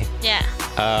 Okay. Yeah.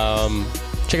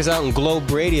 Check us out on Globe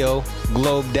Radio,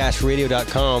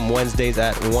 globe-radio.com, Wednesdays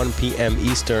at 1 p.m.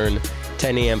 Eastern,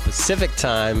 10 a.m. Pacific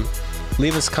time.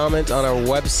 Leave us a comment on our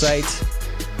website.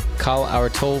 Call our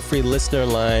toll-free listener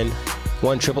line,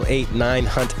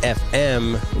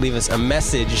 1-888-9-HUNT-FM. Leave us a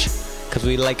message, because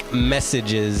we like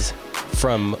messages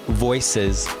from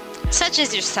voices. Such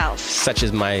as yourself. Such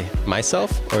as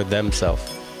myself or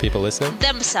themself? People listening?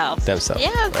 Themselves. Themselves.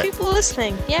 Yeah, right. People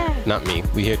listening. Yeah. Not me.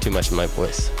 We hear too much of my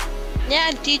voice. Yeah,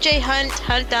 DJ Hunt,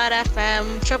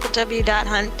 hunt.fm,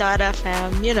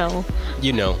 www.hunt.fm, you know.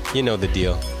 You know the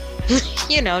deal.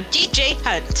 You know, DJ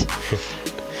Hunt.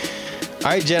 All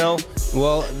right, Jeno.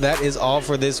 Well, that is all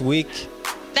for this week.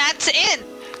 That's it.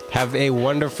 Have a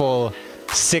wonderful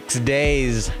 6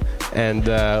 days, and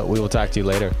we will talk to you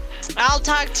later. I'll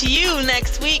talk to you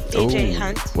next week, DJ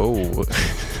Hunt. Whoa.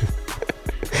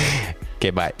 Okay,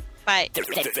 bye. Bye. Bye.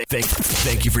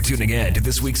 Thank you for tuning in to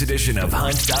this week's edition of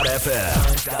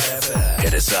Hunt.fm.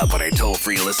 Hit us up on our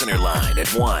toll-free listener line at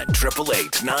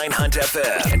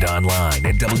 1-888-9-HUNT-FM and online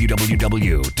at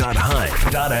www.hunt.fm.